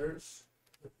 Oh, there's.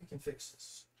 We can fix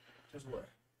this. There's a way.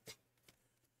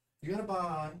 You gotta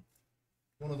buy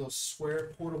one of those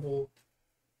square portable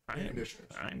I air ain't,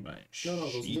 conditioners. I ain't buying No,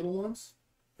 those shit. little ones.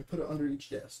 And put it under each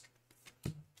desk.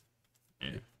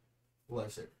 Yeah.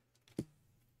 Lifesaver.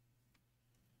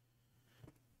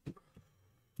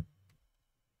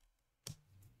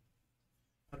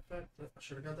 Matter of fact, I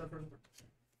should have got that for his birthday.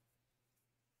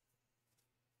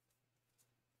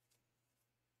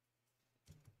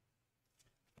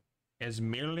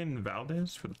 Esmeralyn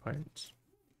Valdez for the Pirates.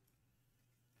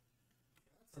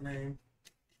 That's the name.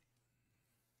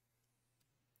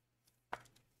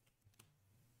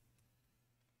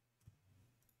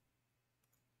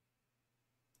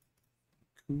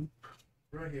 Coop.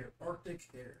 Right here, Arctic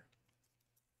Air.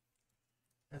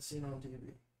 That's seen on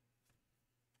TV.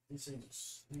 These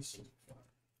things are fire.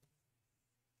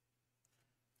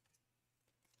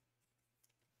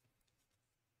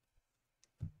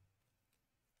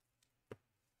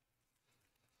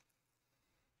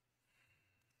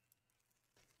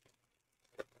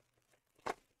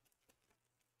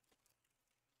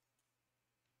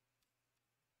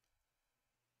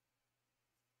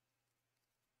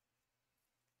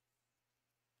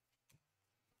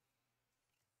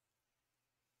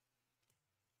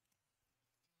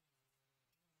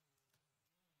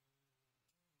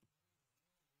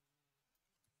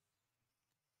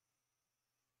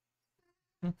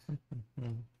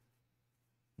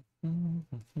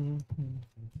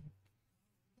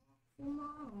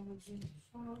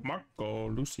 Marco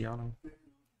Luciano.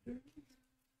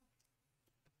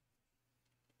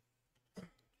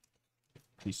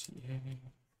 PCA.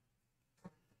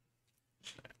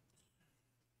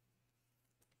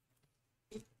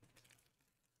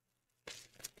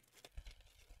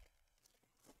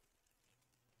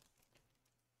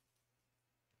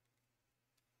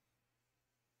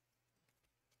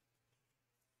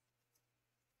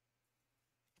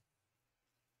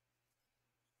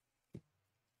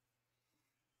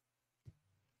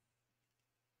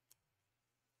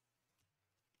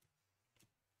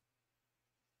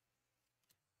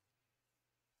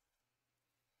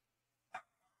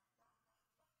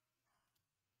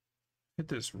 Hit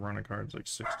this run of cards like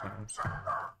 6 times.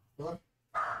 What?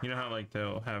 You know how like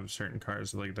they'll have certain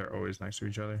cards like they're always next to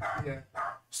each other? Yeah.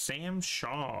 Sam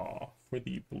Shaw for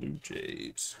the Blue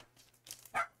Jays.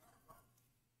 I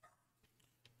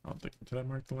don't think, did I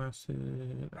mark the last hit?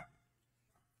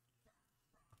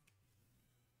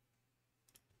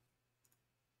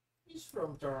 He's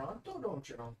from Toronto, don't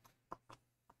you know?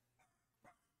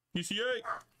 PCA!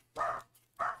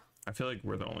 I feel like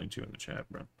we're the only 2 in the chat,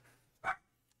 bro.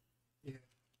 Yeah.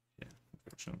 Yeah,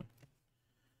 unfortunately.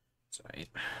 It's alright.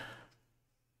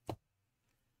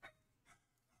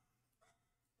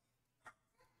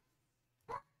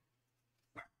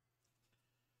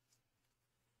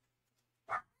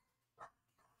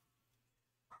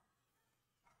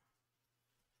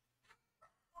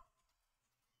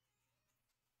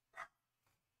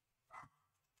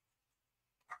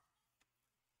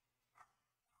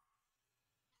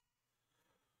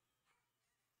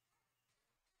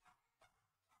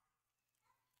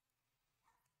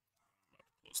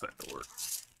 close that door.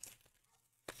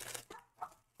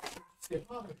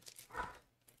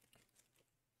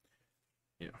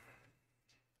 Yeah.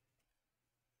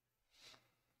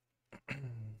 I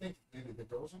think maybe the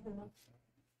doors are open.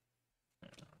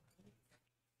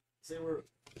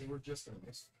 They were just in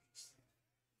this.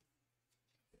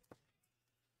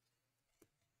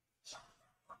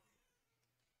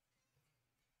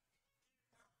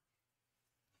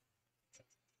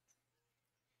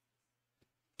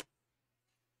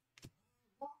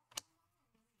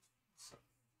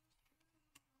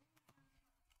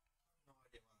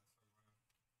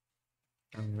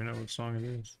 I don't even know what song it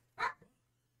is. I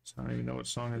don't even know what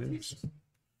song it is.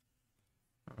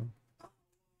 Oh.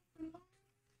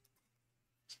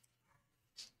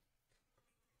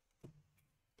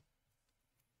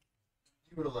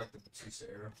 You would have liked the Batista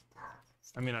era.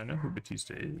 I mean, I know who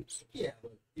Batista is. Yeah,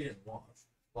 but you didn't watch.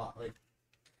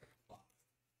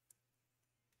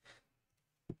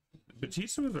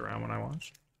 Batista was around when I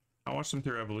watched. I watched him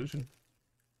through Evolution.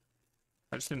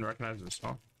 I just didn't recognize the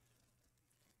song.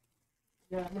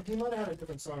 Yeah, I mean, he might have had a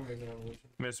different song right now.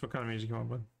 Miss, what kind of music you want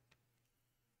with?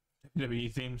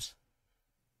 WWE themes?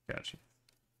 Gotcha.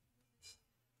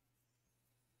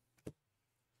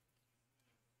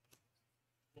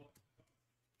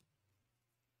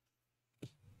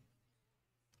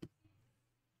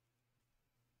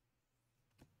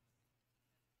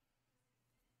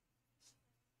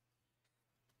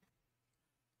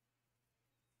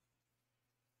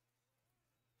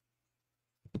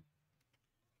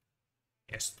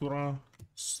 Estura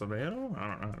Suero? I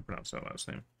don't know how to pronounce that last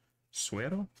name.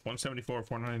 Suero? 174,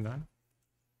 499.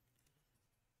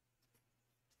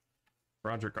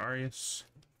 Roderick Arias.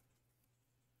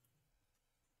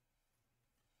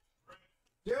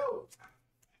 Yo!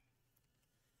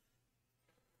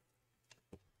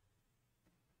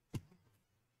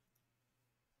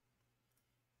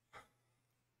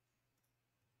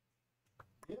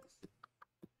 Yes.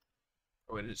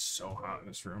 Oh, it is so hot in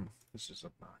this room. This is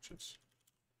obnoxious.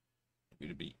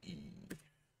 To be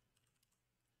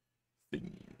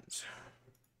things.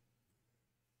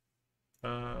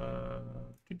 There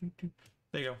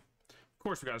you go. Of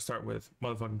course, we got to start with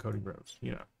motherfucking Cody Rhodes.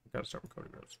 You know, we got to start with Cody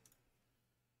Rhodes.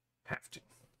 Have to.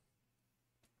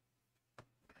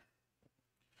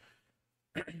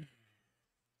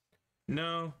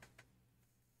 No,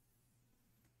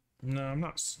 I'm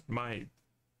not. My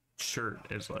shirt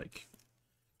is like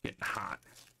getting hot.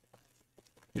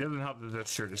 It doesn't help that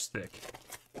this shirt is thick.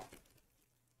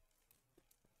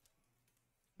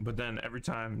 But then every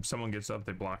time someone gets up,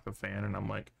 they block the fan, and I'm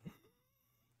like,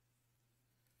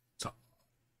 it's hot.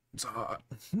 It's hot.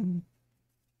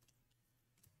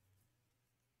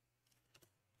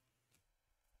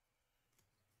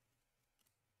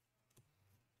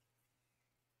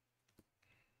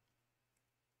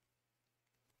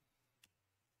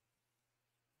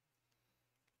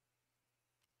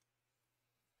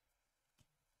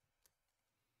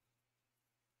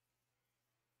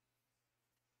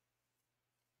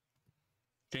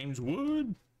 James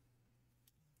Wood.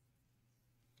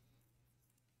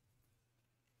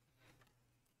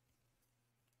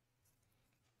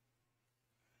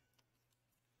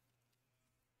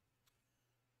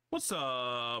 What's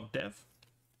up, Dev?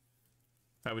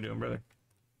 How we doing, brother?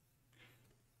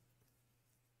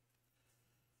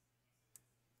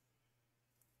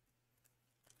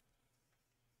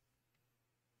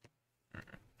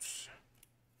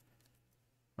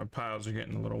 Our piles are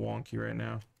getting a little wonky right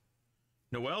now.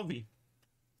 Noelvi.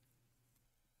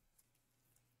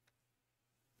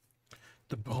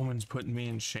 The Bowman's putting me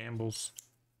in shambles.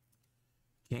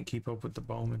 Can't keep up with the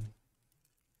Bowman.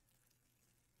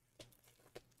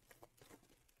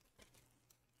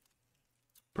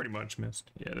 Pretty much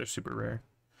missed. Yeah, they're super rare.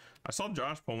 I saw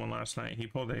Josh pull one last night. He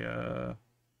pulled a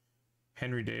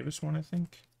Henry Davis one, I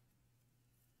think.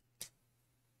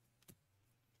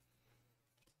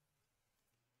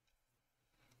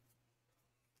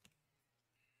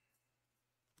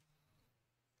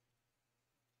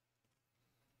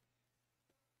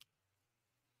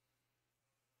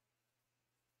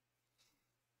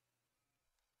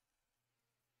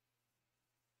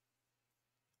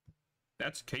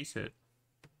 That's a case hit.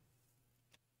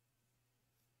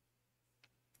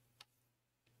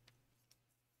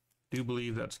 Do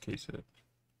believe that's a case hit.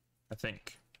 I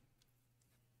think.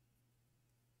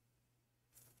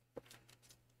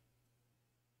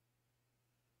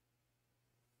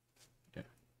 Yeah.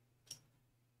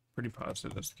 Pretty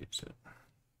positive that's the case hit.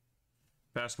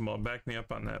 Basketball, back me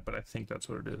up on that, but I think that's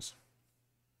what it is.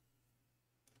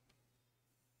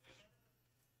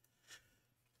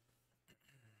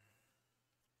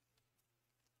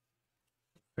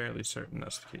 fairly certain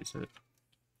that's the case.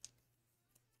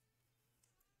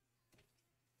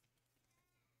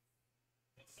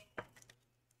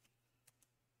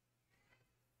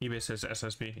 eBay says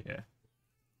SSB, yeah.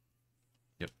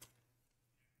 Yep.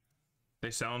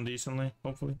 They sound decently,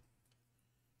 hopefully.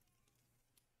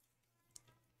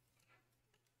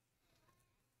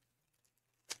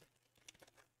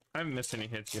 I haven't missed any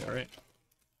hits yet, right?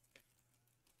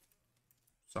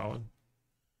 Solid.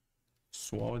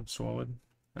 Swallowed.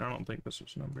 I don't think this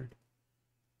was numbered.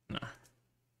 Nah.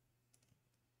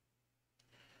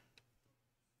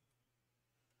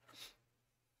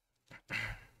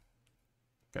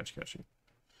 Gotcha.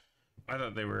 I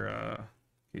thought they were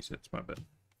case hits, my bad.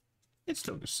 It's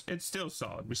still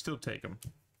solid. We still take them.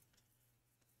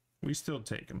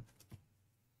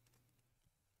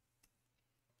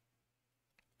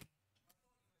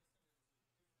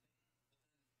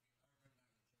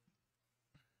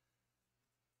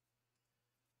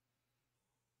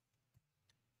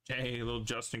 Hey, little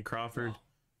Justin Crawford,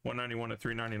 191 to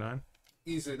 399.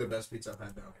 Easily the best pizza I've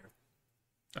had down here.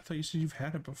 I thought you said you've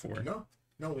had it before.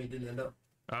 No, we didn't end up.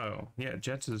 Oh, yeah,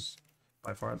 Jets is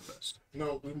by far the best.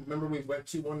 No, remember we went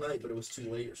to one night, but it was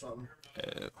too late or something.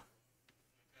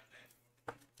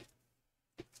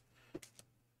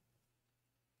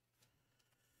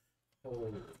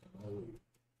 Holy.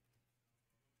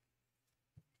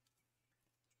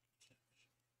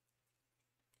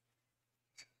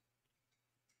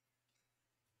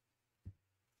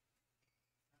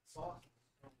 Sauce.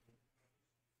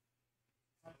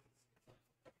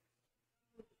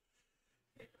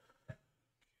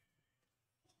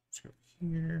 Let's go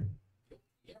here.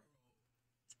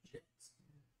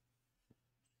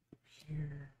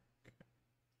 Here.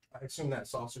 I assume that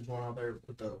sausage one out there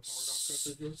with the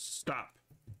sausages. Stop.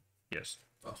 Yes.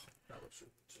 Oh, that was true.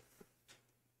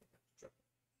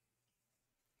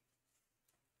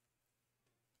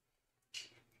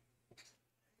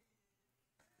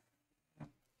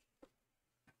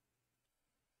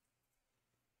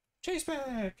 Chase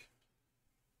back.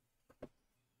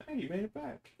 Hey, you made it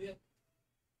back. Yeah.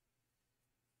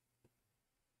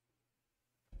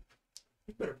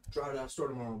 You better drive that store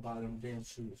tomorrow and buy them damn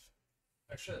shoes.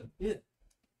 I should. Yeah.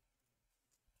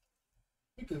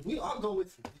 Because I'll go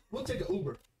with you. We'll take an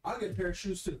Uber. I'll get a pair of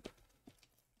shoes too.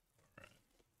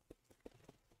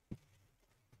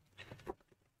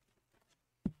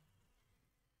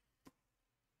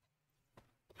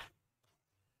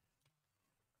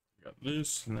 Got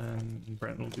this, and then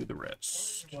Brent will do the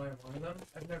rest. Why one of them?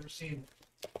 I've never seen.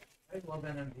 I love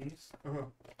NMDs.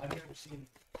 I've never seen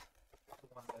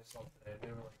the ones I saw today. They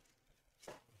were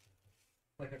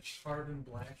like a carbon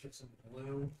black with some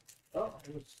blue. Oh,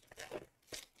 it was.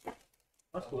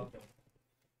 That's cool. Loved them.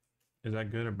 Is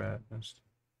that good or bad?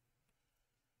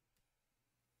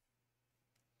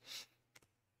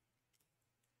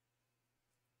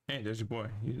 Hey, there's your boy.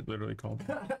 He literally called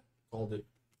me. Called it.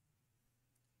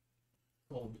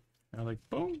 Called it. I like,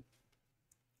 boom.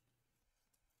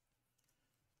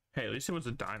 Hey, at least it was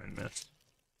a diamond miss.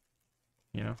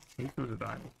 You know, at least it was a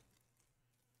diamond.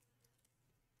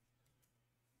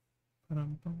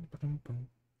 Ba-dum-bum.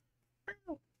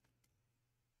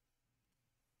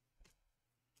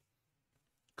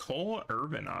 Cole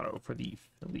Irvin auto for the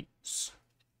Phillies.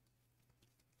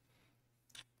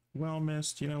 Well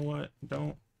missed. You know what?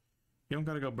 You don't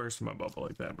gotta go bursting my bubble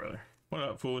like that, brother. What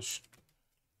up, foolish?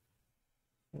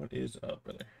 What is up,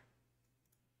 brother?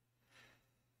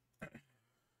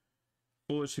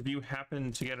 Foolish, if you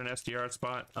happen to get an SDR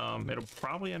spot, it'll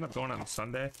probably end up going on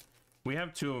Sunday. We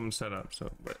have 2 of them set up,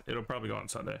 so but it'll probably go on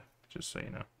Sunday, just so you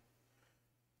know.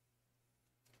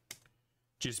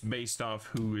 Just based off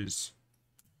who is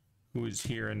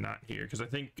here and not here, because I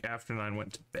think After 9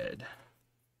 went to bed.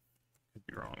 Could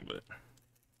be wrong, but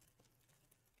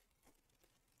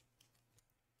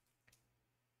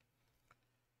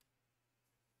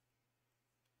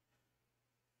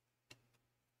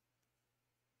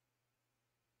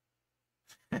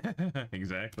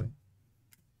exactly.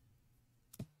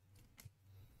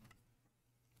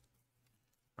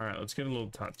 All right, let's get a little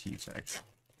Tatis action.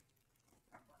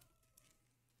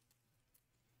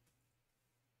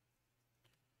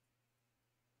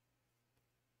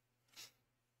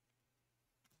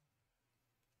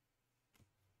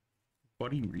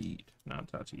 Buddy Reed,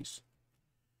 not Tatis.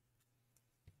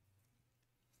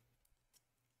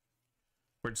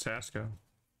 Where'd Sass go?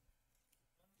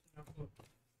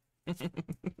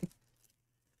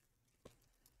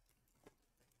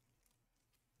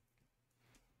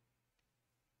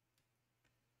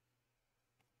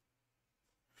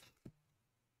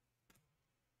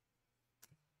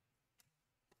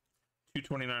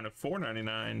 $229 to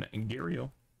 $499 and Guriel.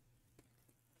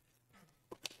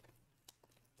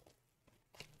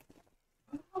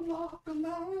 walk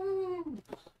alone.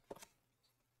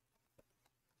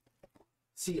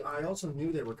 See, I also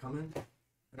knew they were coming,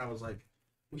 and I was like,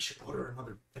 we should order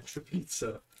another extra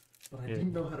pizza, but I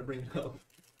didn't know how to bring it up.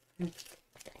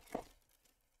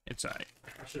 It's alright.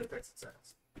 I should have texted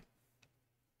Sass.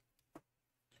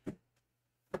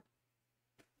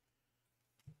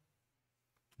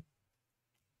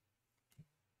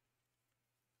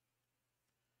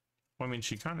 Well, I mean,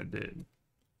 she kind of did.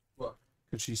 What?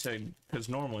 Because she said, because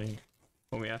normally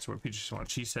when we asked her what pizza she wanted,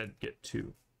 she said get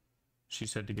two. She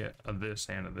said to get a this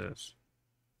and a this,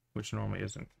 which normally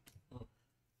isn't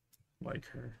like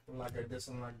her. Like I did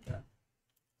something like that.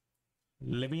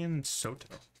 Livian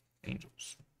Soto,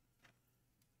 Angels.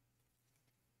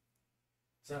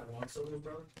 Is that Juan Soto's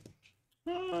brother?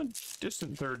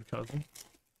 Distant third cousin.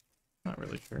 Not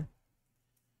really sure.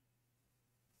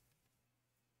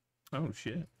 Oh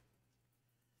shit.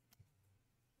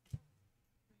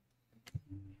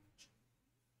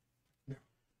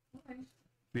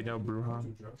 Vidal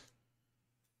Brujan.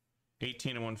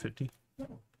 18 and 150. No.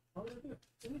 How did I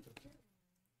do it?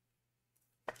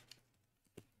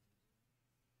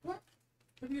 What?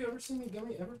 Have you ever seen me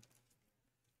gummy ever?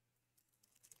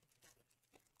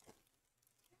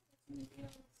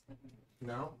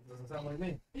 No, doesn't sound like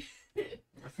me. I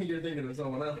think you're thinking of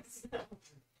someone else.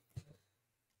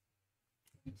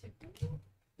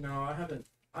 No, I haven't.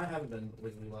 I haven't been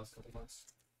lately the last couple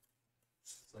months.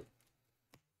 It's like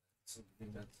some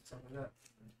events and stuff like that.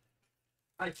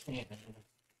 I can't.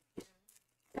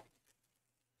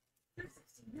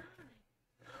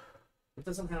 It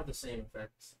doesn't have the same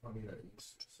effect on me that it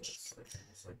used to. So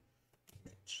it's like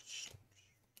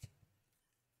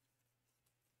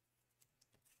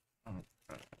almost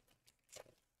like.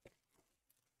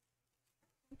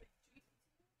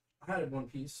 I had it one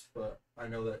piece, but I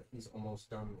know that he's almost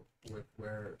done with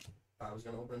where I was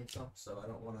gonna open stuff, so I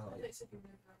don't want to like.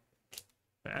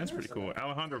 That's pretty cool.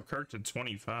 Alejandro Kirk to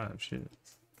 25. Shit.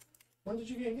 When did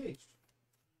you get engaged?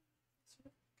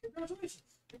 Congratulations.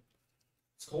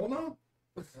 It's cold now.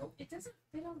 It doesn't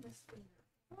fit on this finger.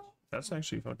 That's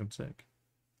actually fucking sick.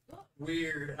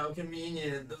 Weird. How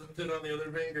convenient. Doesn't fit on the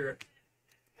other finger.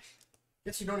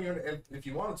 Guess you don't even. If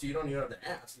you wanted to, you don't even have to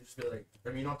ask. You just be like, I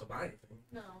mean, you don't have to buy anything.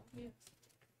 No. Yeah.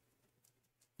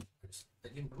 Just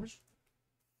taking permission.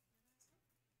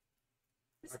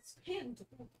 This is pinned.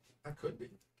 I could be.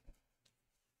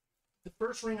 The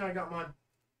first ring I got my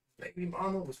baby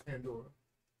mama was Pandora.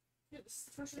 Yeah, this is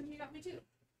the first ring you got me too.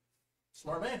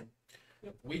 Smart man.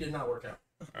 Yep. We did not work out.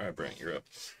 All right, Brent, you're up.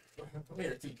 We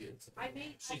had 2 kids.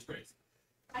 She's crazy.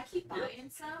 I keep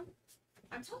buying some.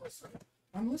 I'm telling you something.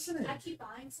 I'm listening. I keep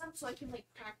buying some so I can like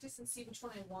practice and see which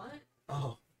one I want.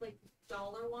 Oh. Like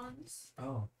dollar ones.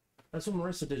 Oh. That's what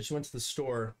Marissa did. She went to the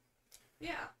store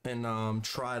Yeah. and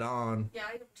tried on Yeah,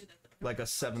 I don't do that though. like a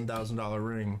 $7,000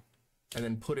 ring and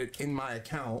then put it in my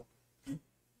account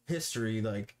history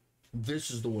like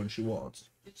this is the one she wants.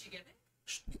 Did you get it?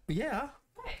 Yeah.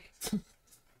 Hey.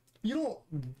 You don't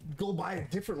go buy a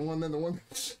different one than the one.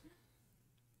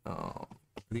 Oh,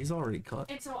 these already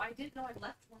cut. And so I didn't know I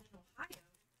left one in Ohio.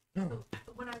 Oh.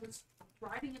 So when I was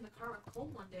riding in the car with Cole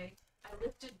one day, I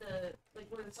lifted the like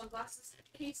one of the sunglasses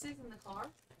cases in the car,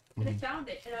 and I found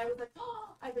it, and I was like,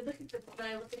 oh! I've been looking for it, but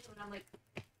I looked at it and I'm like,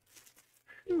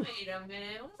 wait a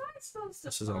minute, was I supposed to?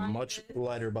 This is a find much this?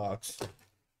 lighter box.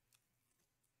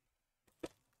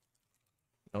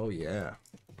 Oh yeah.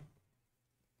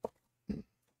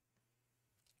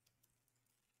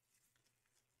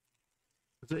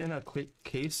 Is it in a quick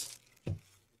case?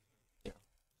 Yeah.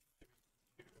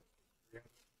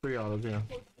 3 olives, yeah.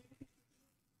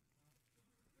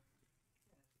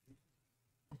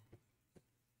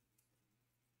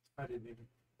 I didn't even.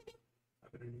 I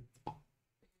better need.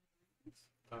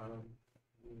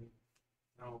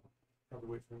 I'll probably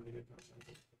wait for him to get done.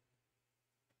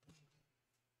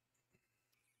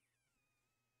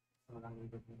 I don't want to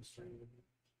leave it straight.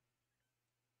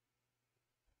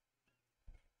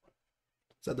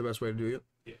 Is that the best way to do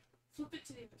it? Flip it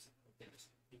to the other side. The other side.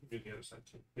 You can do the other side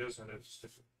too. The other side is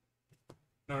different.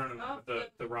 No. Oh,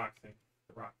 The rock thing.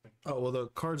 The rock thing. Oh well, the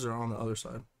cards are on the other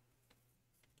side.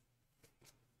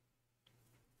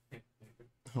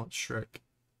 Oh, it's Shrek.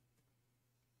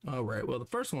 All right. Well, the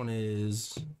first one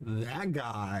is that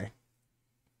guy,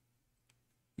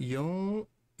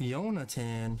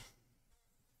 Jonathan.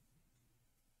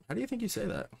 How do you think you say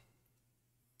that?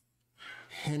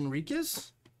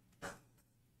 Henriquez?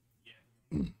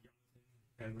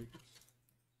 Henriquez.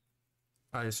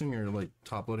 I assume you're like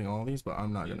top loading all of these, but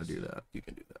I'm not gonna do that. You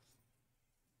can do that.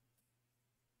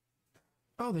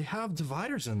 Oh, they have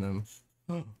dividers in them.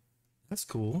 Oh, that's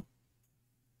cool.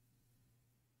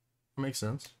 Makes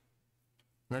sense.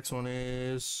 Next one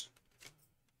is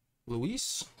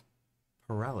Luis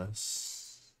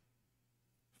Perales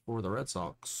for the Red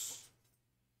Sox.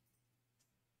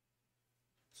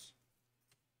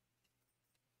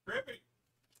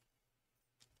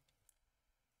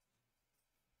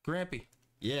 Grampy.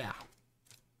 Yeah.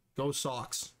 Go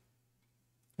Sox.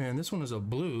 And this one is a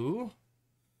blue.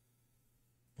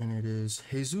 And it is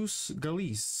Jesus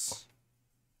Galice.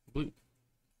 Blue.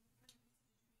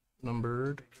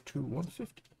 Numbered to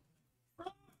 150.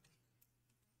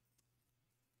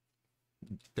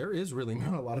 There is really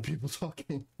not a lot of people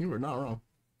talking. You were not wrong.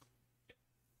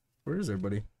 Where is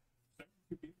everybody?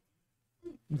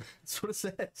 That's what it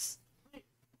says.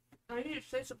 I need to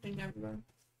say something to everyone.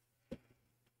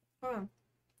 Hold on.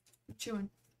 I'm chewing.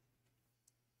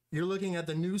 You're looking at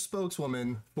the new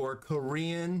spokeswoman for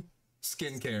Korean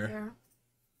skincare. There.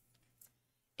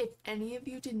 If any of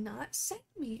you did not send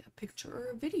me a picture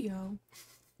or a video,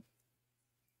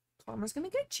 Karma's gonna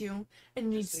get you,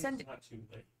 and you need to send it. Not too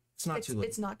late. It's not too late.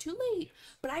 It's not too late.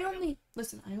 But I only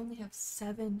have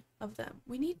 7 of them.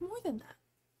 We need more than that.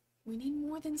 We need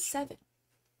more than 7.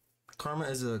 Karma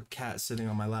is a cat sitting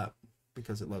on my lap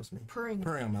because it loves me. Purring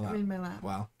on my lap. in my lap.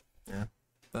 Wow. Yeah.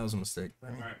 That was a mistake.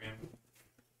 I mean, All right, man.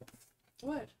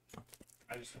 What?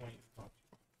 I just want you to talk.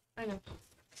 I know.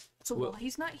 So Well- while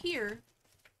he's not here,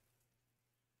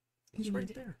 he's You right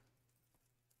need- there.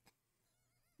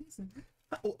 listen,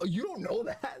 Oh, you don't know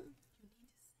that?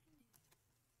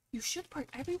 you should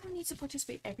everyone needs to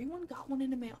participate. Everyone got one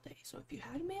in a mail day. So if you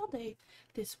had a mail day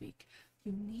this week,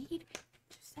 you need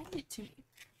to send it to me.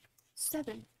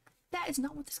 7. That is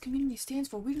not what this community stands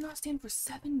for. We do not stand for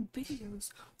 7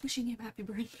 videos wishing him happy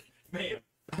birthday. Man,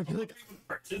 I feel like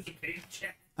participate in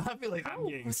chat. I'm Oh,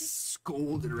 getting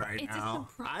scolded right it's a now.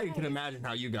 I surprise. can imagine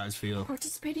how you guys feel.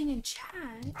 Participating in chat.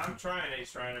 I'm trying,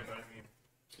 Ace trying it, but I mean,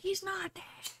 He's not there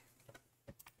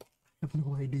I have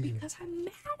no idea. because I'm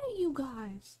mad at you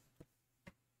guys.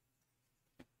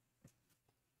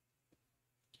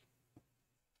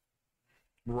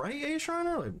 Right, A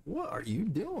Shriner? Like, what are you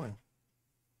doing?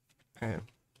 Man,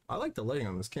 I like the lighting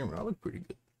on this camera. I look pretty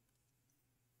good.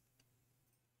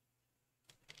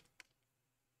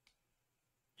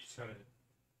 you just gotta.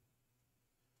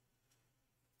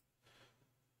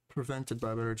 Prevented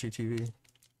by better TV.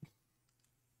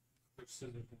 Quick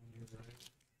scissors in here, right?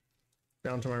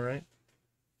 Down to my right.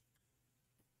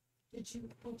 Did you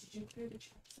clear the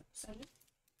chat? 7?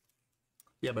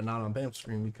 Yeah, but not on Bam's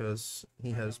screen because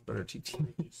he has better TT.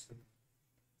 Just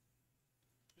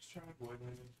try to avoid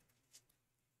it.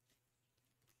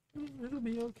 It'll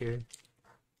be okay.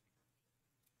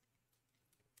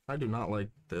 I do not like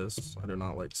this. I do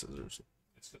not like scissors.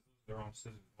 It's because they're on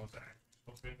scissors. One's actually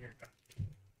supposed to be in here.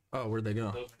 Oh, where'd they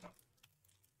go? Those are not.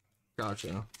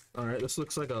 Gotcha. Alright, this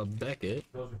looks like a Beckett.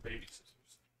 Those are baby scissors.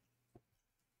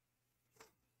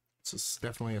 This is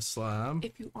definitely a slab.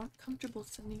 If you aren't comfortable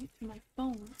sending it through my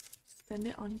phone, send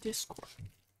it on Discord.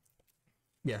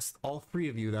 Yes, all 3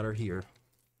 of you that are here.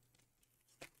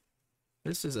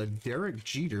 This is a Derek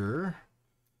Jeter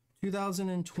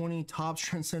 2020 Topps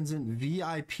Transcendent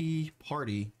VIP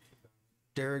Party.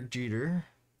 Derek Jeter.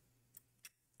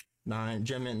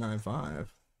 Gem Mint 9.5.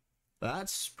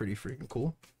 That's pretty freaking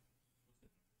cool.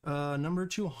 Number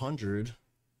 200.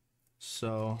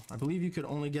 So I believe you could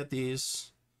only get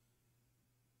these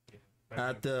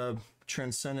at the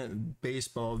Transcendent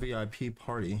Baseball VIP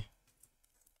Party.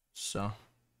 So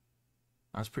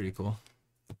that's pretty cool.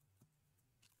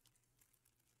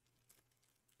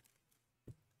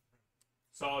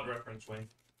 Solid reference, Wayne.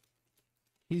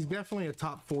 He's definitely a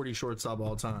top 40 shortstop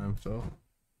all time, so.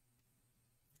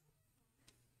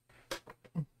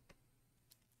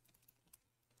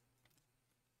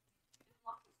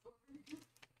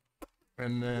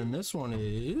 And then this one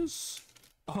is,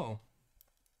 oh,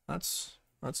 that's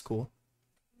cool.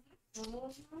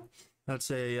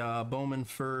 That's a Bowman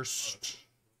First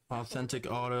authentic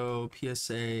auto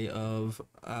PSA of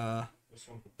This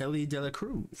one. Ellie De La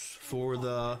Cruz for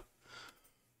the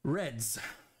Reds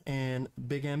and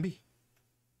Big MB.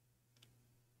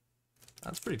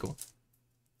 That's pretty cool.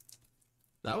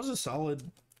 That was a solid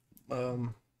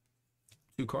 2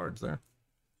 cards there.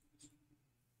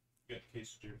 You got the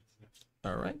case of Jerry.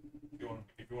 All right. If you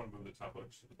want to move the top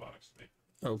letters to the box, make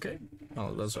Okay.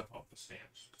 Oh, that's stuff off the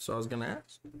stamps. so I was gonna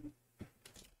ask.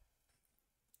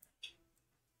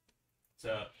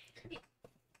 So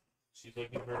she's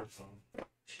looking for her phone.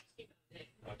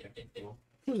 Okay, cool.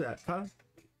 Who's that? Kyle?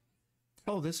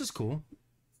 Oh, this is cool.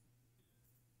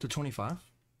 To 25.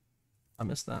 I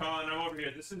missed that. Colin, I'm over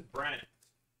here. This is Brent.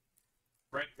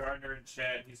 Brent Gardner and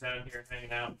Chad. He's out here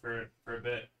hanging out for a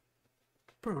bit.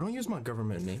 Bro, don't use my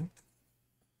government name.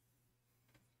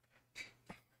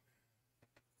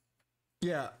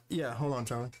 Yeah, hold on,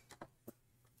 Charlie.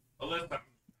 Alyssa, we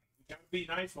gotta be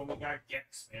nice when we got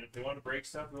guests, man. If they want to break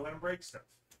stuff, we let them break stuff.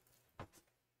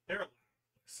 They're allowed.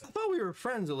 I thought we were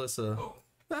friends, Alyssa. Oh.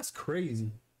 That's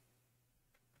crazy.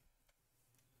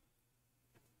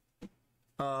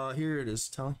 Here it is,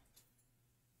 Tally.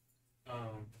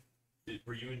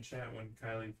 Were you in chat when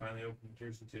Kylie finally opened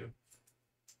Jersey 2?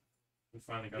 We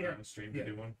finally got her on the stream to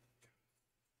do one.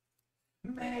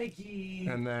 Maggie.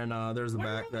 And then there's the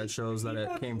back that shows that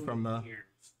it came from the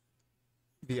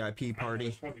VIP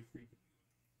party. Probably free.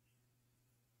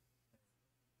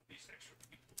 These extra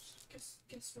peoples.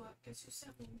 Guess what? Guess who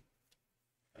sent me?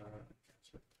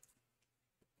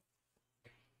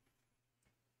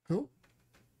 Who?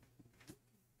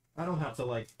 I don't have to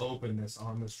like open this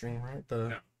on the stream, right? The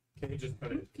No. Can you just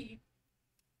put it? Pete.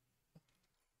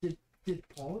 did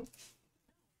Paul?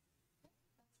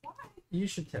 Why? You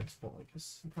should text Paul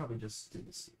because he probably just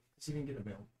didn't see it. Because he didn't get a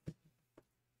mail.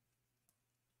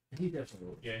 He definitely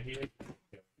will. Yeah, he.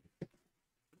 Yeah.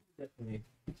 Definitely.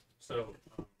 So,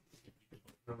 you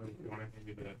want to hand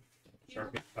me the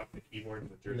Sharpie top the keyboard and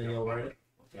the Jersey? Then you'll write it?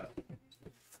 Yeah.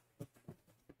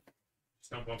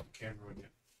 Just don't bump the camera when you.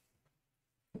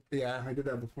 Yeah, I did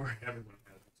that before. Everyone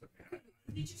has it. It's okay.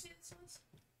 Who did you say this was?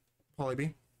 Paulie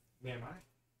B. Man,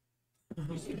 my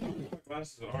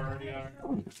glasses already are.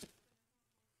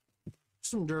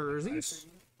 Some jerseys.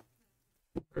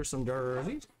 There's some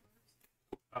jerseys.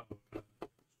 Oh,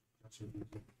 that's easy.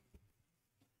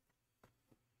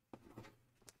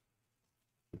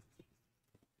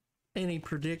 Any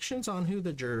predictions on who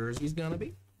the jersey's gonna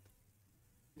be?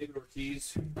 David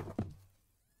Ortiz.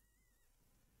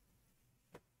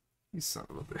 You son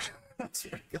of a bitch. That's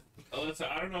very good.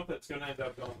 Alyssa, I don't know if that's gonna end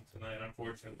up going tonight.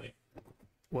 Unfortunately,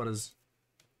 What is?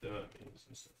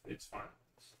 it's fine.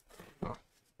 Oh.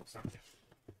 It's not good.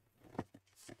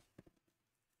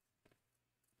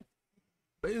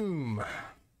 Boom.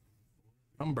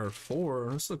 Number 4.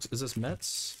 This looks. Is this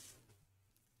Mets?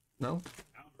 No.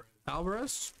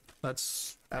 Alvarez.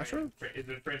 That's Astro. Is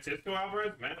it Francisco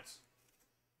Alvarez? Mets?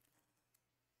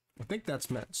 I think that's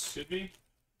Mets. Should be.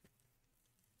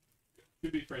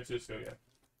 Could be Francisco, yeah.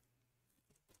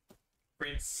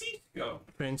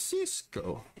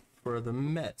 Francisco for the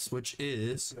Mets, which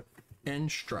is in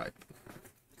stripe.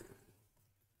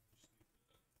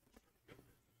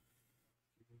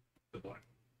 The black.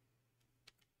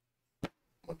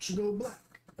 Let's go black.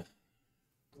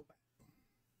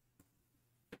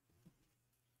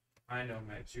 I know,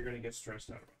 Max. You're gonna get stressed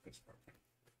out about this part.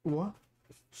 What?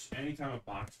 Anytime a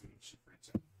box moves, she freaks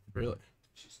out. Really?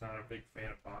 She's not a big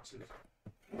fan of boxes.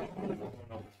 Going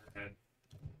over her head.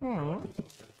 Oh.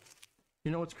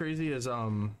 You know what's crazy is I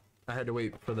had to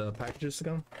wait for the packages to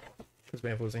come because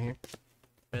Banff wasn't here,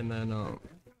 and then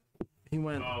he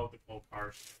went. Oh, the cold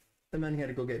cars. And then he had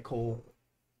to go get coal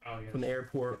Oh, yeah. from the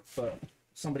airport, but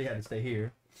somebody had to stay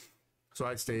here. So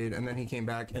I stayed, and then he came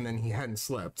back, and then he hadn't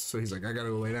slept. So he's like, I gotta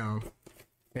go lay down.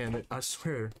 And I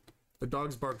swear, the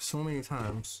dogs barked so many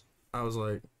times. I was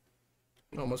like,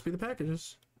 no, must be the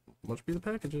packages. Must be the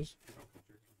packages.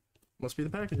 Must be the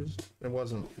packages. It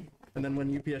wasn't. And then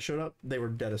when UPS showed up, they were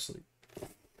dead asleep.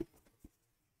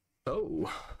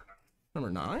 Oh, number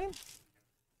 9?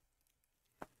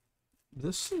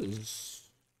 This is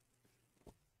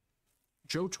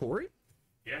Joe Torre?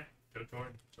 Yeah, Joe Torre.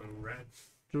 So red.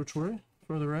 Joe Torre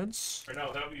for the Reds? Or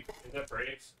no, that would be. Is that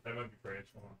Braves? That might be Braves.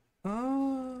 Hold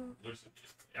on. There's,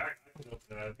 I can open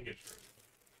that. I think it's true.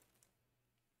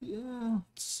 Yeah.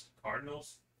 It's,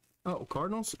 Cardinals. oh,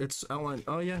 Cardinals? It's outlined.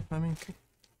 Oh, yeah. I mean,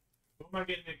 Who am I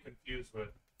getting it confused with?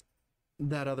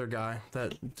 that other guy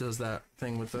that does that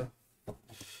thing with the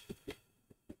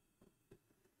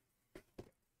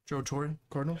Joe Torre,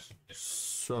 Cardinals.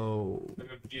 So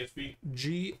Look at GSP.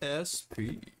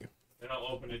 GSP. Then I'll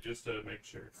open it just to make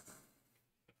sure.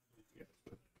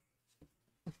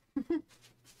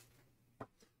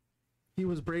 He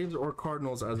was Braves or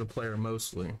Cardinals as a player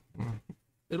mostly.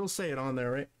 It'll say it on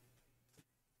there, right?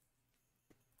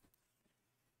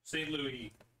 St.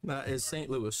 Louis. That is St.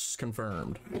 Louis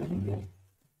confirmed. I'm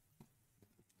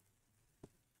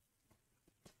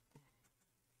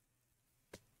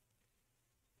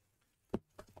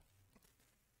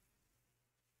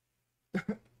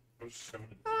just showing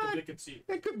it. They can see.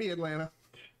 It could be Atlanta.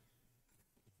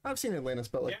 I've seen Atlanta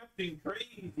spell like Captain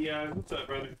Crazy. Yeah, what's up,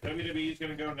 brother? WWE's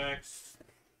gonna go next.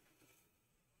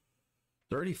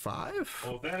 35.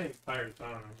 Well, if that ain't Pirates,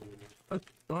 I don't know.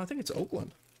 Well, I think it's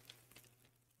Oakland.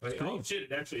 Wait, oh shit,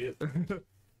 it actually is.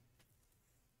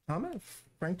 Thomas?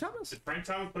 Frank Thomas? Did Frank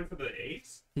Thomas play for the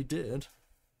A's? He did.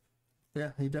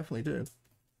 Yeah, he definitely did.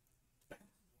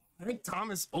 I think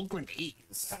Thomas Oakland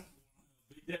A's.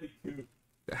 Big Daddy Coop.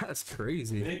 That's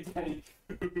crazy. Big Daddy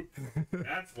Coop.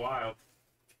 That's wild.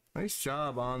 Nice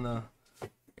job on the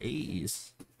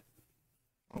A's.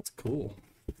 That's cool.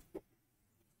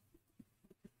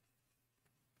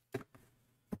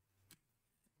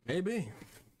 Maybe.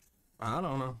 I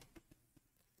don't know.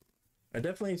 I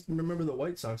definitely remember the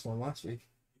White Sox one last week.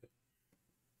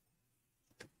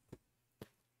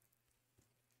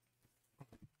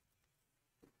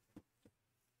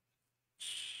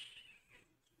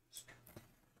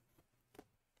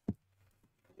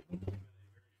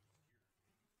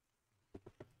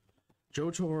 Joe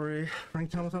Torre,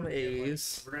 Frank Thomas on the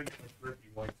A's. We're gonna do like Griffey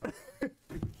White.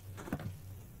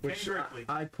 Which Indirectly.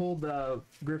 I pulled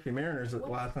Griffey Mariners the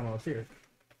last time I was here.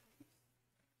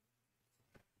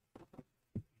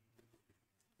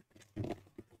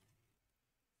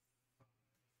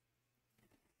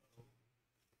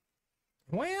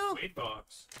 Well, Wade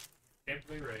Box. Tampa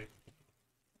Bay Rays.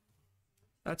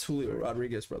 that's Julio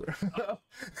Rodriguez, brother.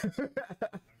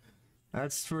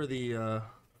 That's for the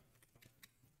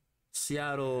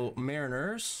Seattle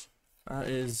Mariners. That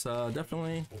is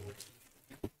definitely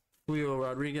Julio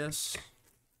Rodriguez.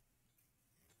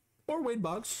 Or Wade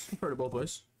Boggs. I've heard it both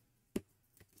ways.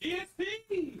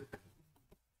 GSP!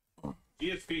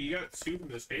 GSP, you got soup in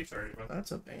the States already, bro.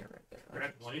 That's a banger right there.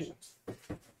 Congratulations.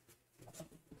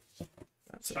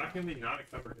 That's a, Shockingly not a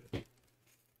cover hit.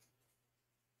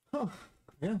 oh,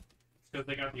 yeah. It's because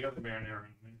they got the other marinara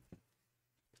in me.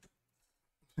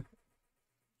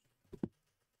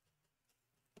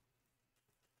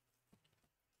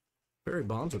 Barry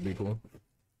Bonds would be cool.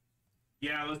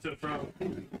 Yeah, listen, from.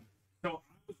 So I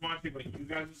was watching what you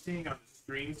guys were seeing on the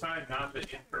stream side, not the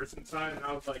in-person side, and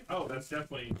I was like, oh, that's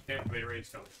definitely Tampa Bay Rays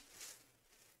color.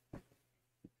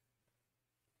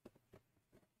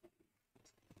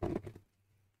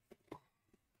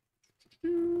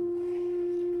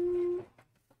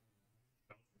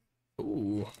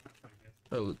 Ooh.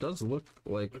 Oh, it does look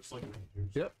like. Looks like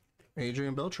Rangers. Yep.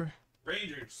 Adrian Beltre.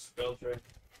 Rangers, Beltre.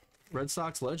 Red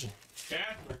Sox legend.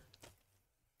 Casper.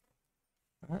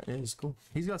 That is cool.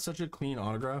 He's got such a clean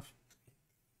autograph.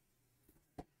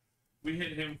 We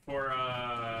hit him for,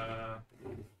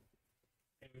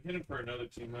 we hit him for another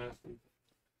team last week.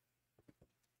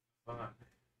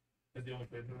 Is he only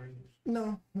played for the Rangers?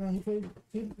 No, he played.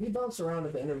 He bounced around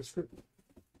at the end of his career.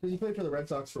 Because he played for the Red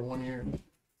Sox for 1 year.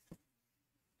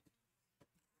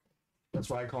 That's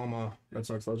why I call him a Red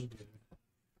Sox legend.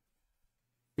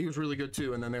 He was really good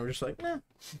too, and then they were just like, nah,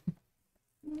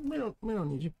 we don't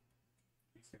need you.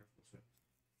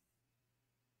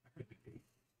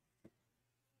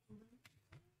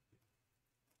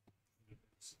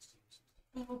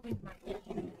 Who opened my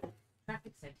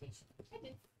traffic citation? I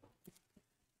did.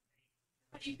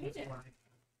 But you paid it. Alright,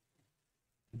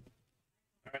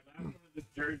 last one of this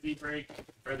jersey break,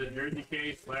 or the jersey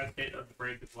case, last hit of the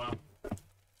break as well.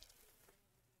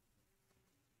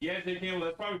 Yeah, Jay Campbell,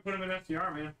 that's why we put him in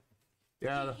FTR, man.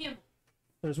 Yeah, Him.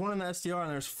 there's one in the SDR,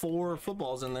 and there's 4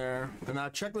 footballs in there, and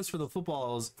that checklist for the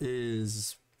footballs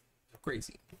is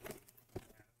crazy.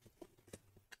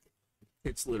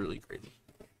 It's literally crazy.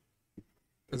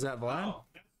 Is that Vlad? Oh,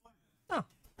 that's fine. Oh.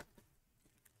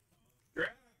 Great.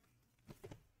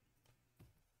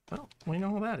 Well, we know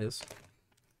who that is.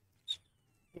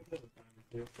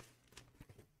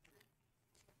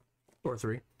 Or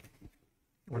 3.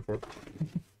 Or 4.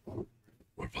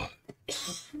 Or 5.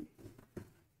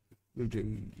 Blue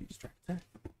Jays track attack.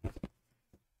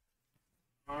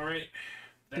 Alright,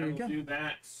 There that you will go. do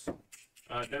that.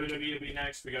 WWE will be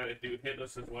next. We gotta do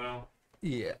hitless as well.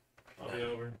 Yeah. I'll be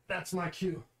over. That's my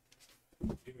cue. Do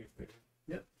me a favor.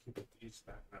 Yep. Keep these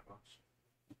back in that box.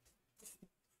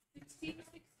 16,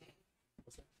 16.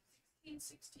 What's that? 16,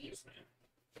 16. Yes, man.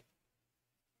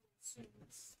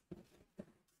 Students.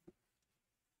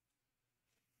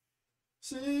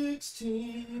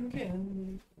 16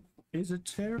 Candles is a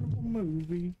terrible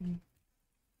movie.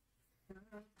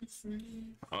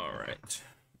 All right.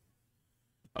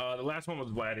 The last one was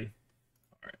Vladdy.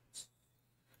 All right.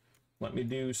 Let me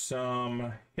do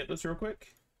some hitless real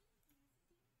quick.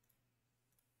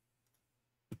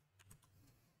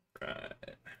 Right.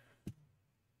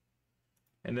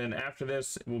 And then after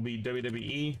this, it will be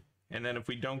WWE. And then if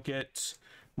we don't get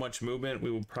much movement,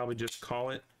 we will probably just call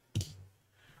it.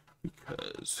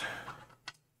 Because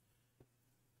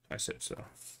I said so.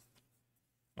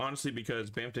 Honestly,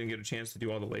 because Bamf didn't get a chance to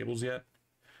do all the labels yet.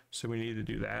 So we need to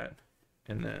do that.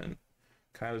 And then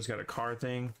Kyler's got a car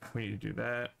thing. We need to do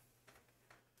that.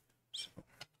 So.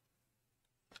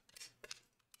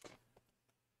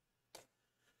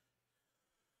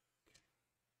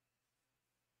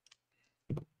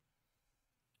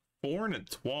 4 and a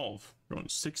 12. Going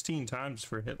 16 times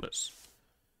for hitless.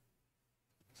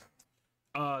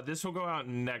 This will go out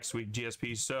next week,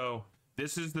 GSP. So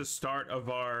this is the start of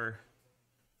our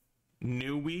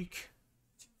new week,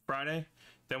 Friday.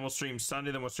 Then we'll stream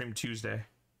Sunday. Then we'll stream Tuesday.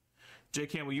 J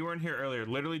Campbell, you weren't here earlier,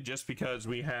 literally just because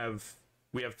we have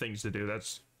things to do.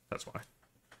 That's why.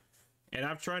 And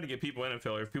I've tried to get people in a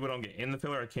filler. If people don't get in the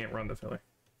filler, I can't run the filler.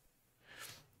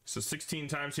 So 16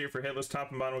 times here for hitless.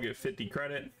 Top and bottom will get 50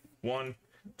 credit. 1,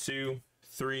 2,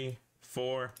 3,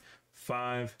 4,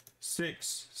 5,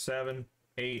 6, 7,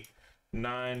 8,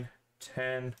 9,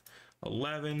 10,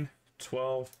 11,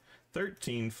 12,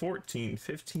 13, 14,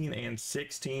 15, and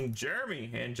 16.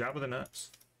 Jeremy and Job of the Nuts.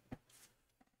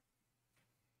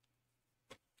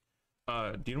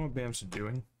 Do you know what Bam's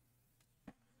doing?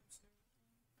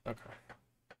 Okay.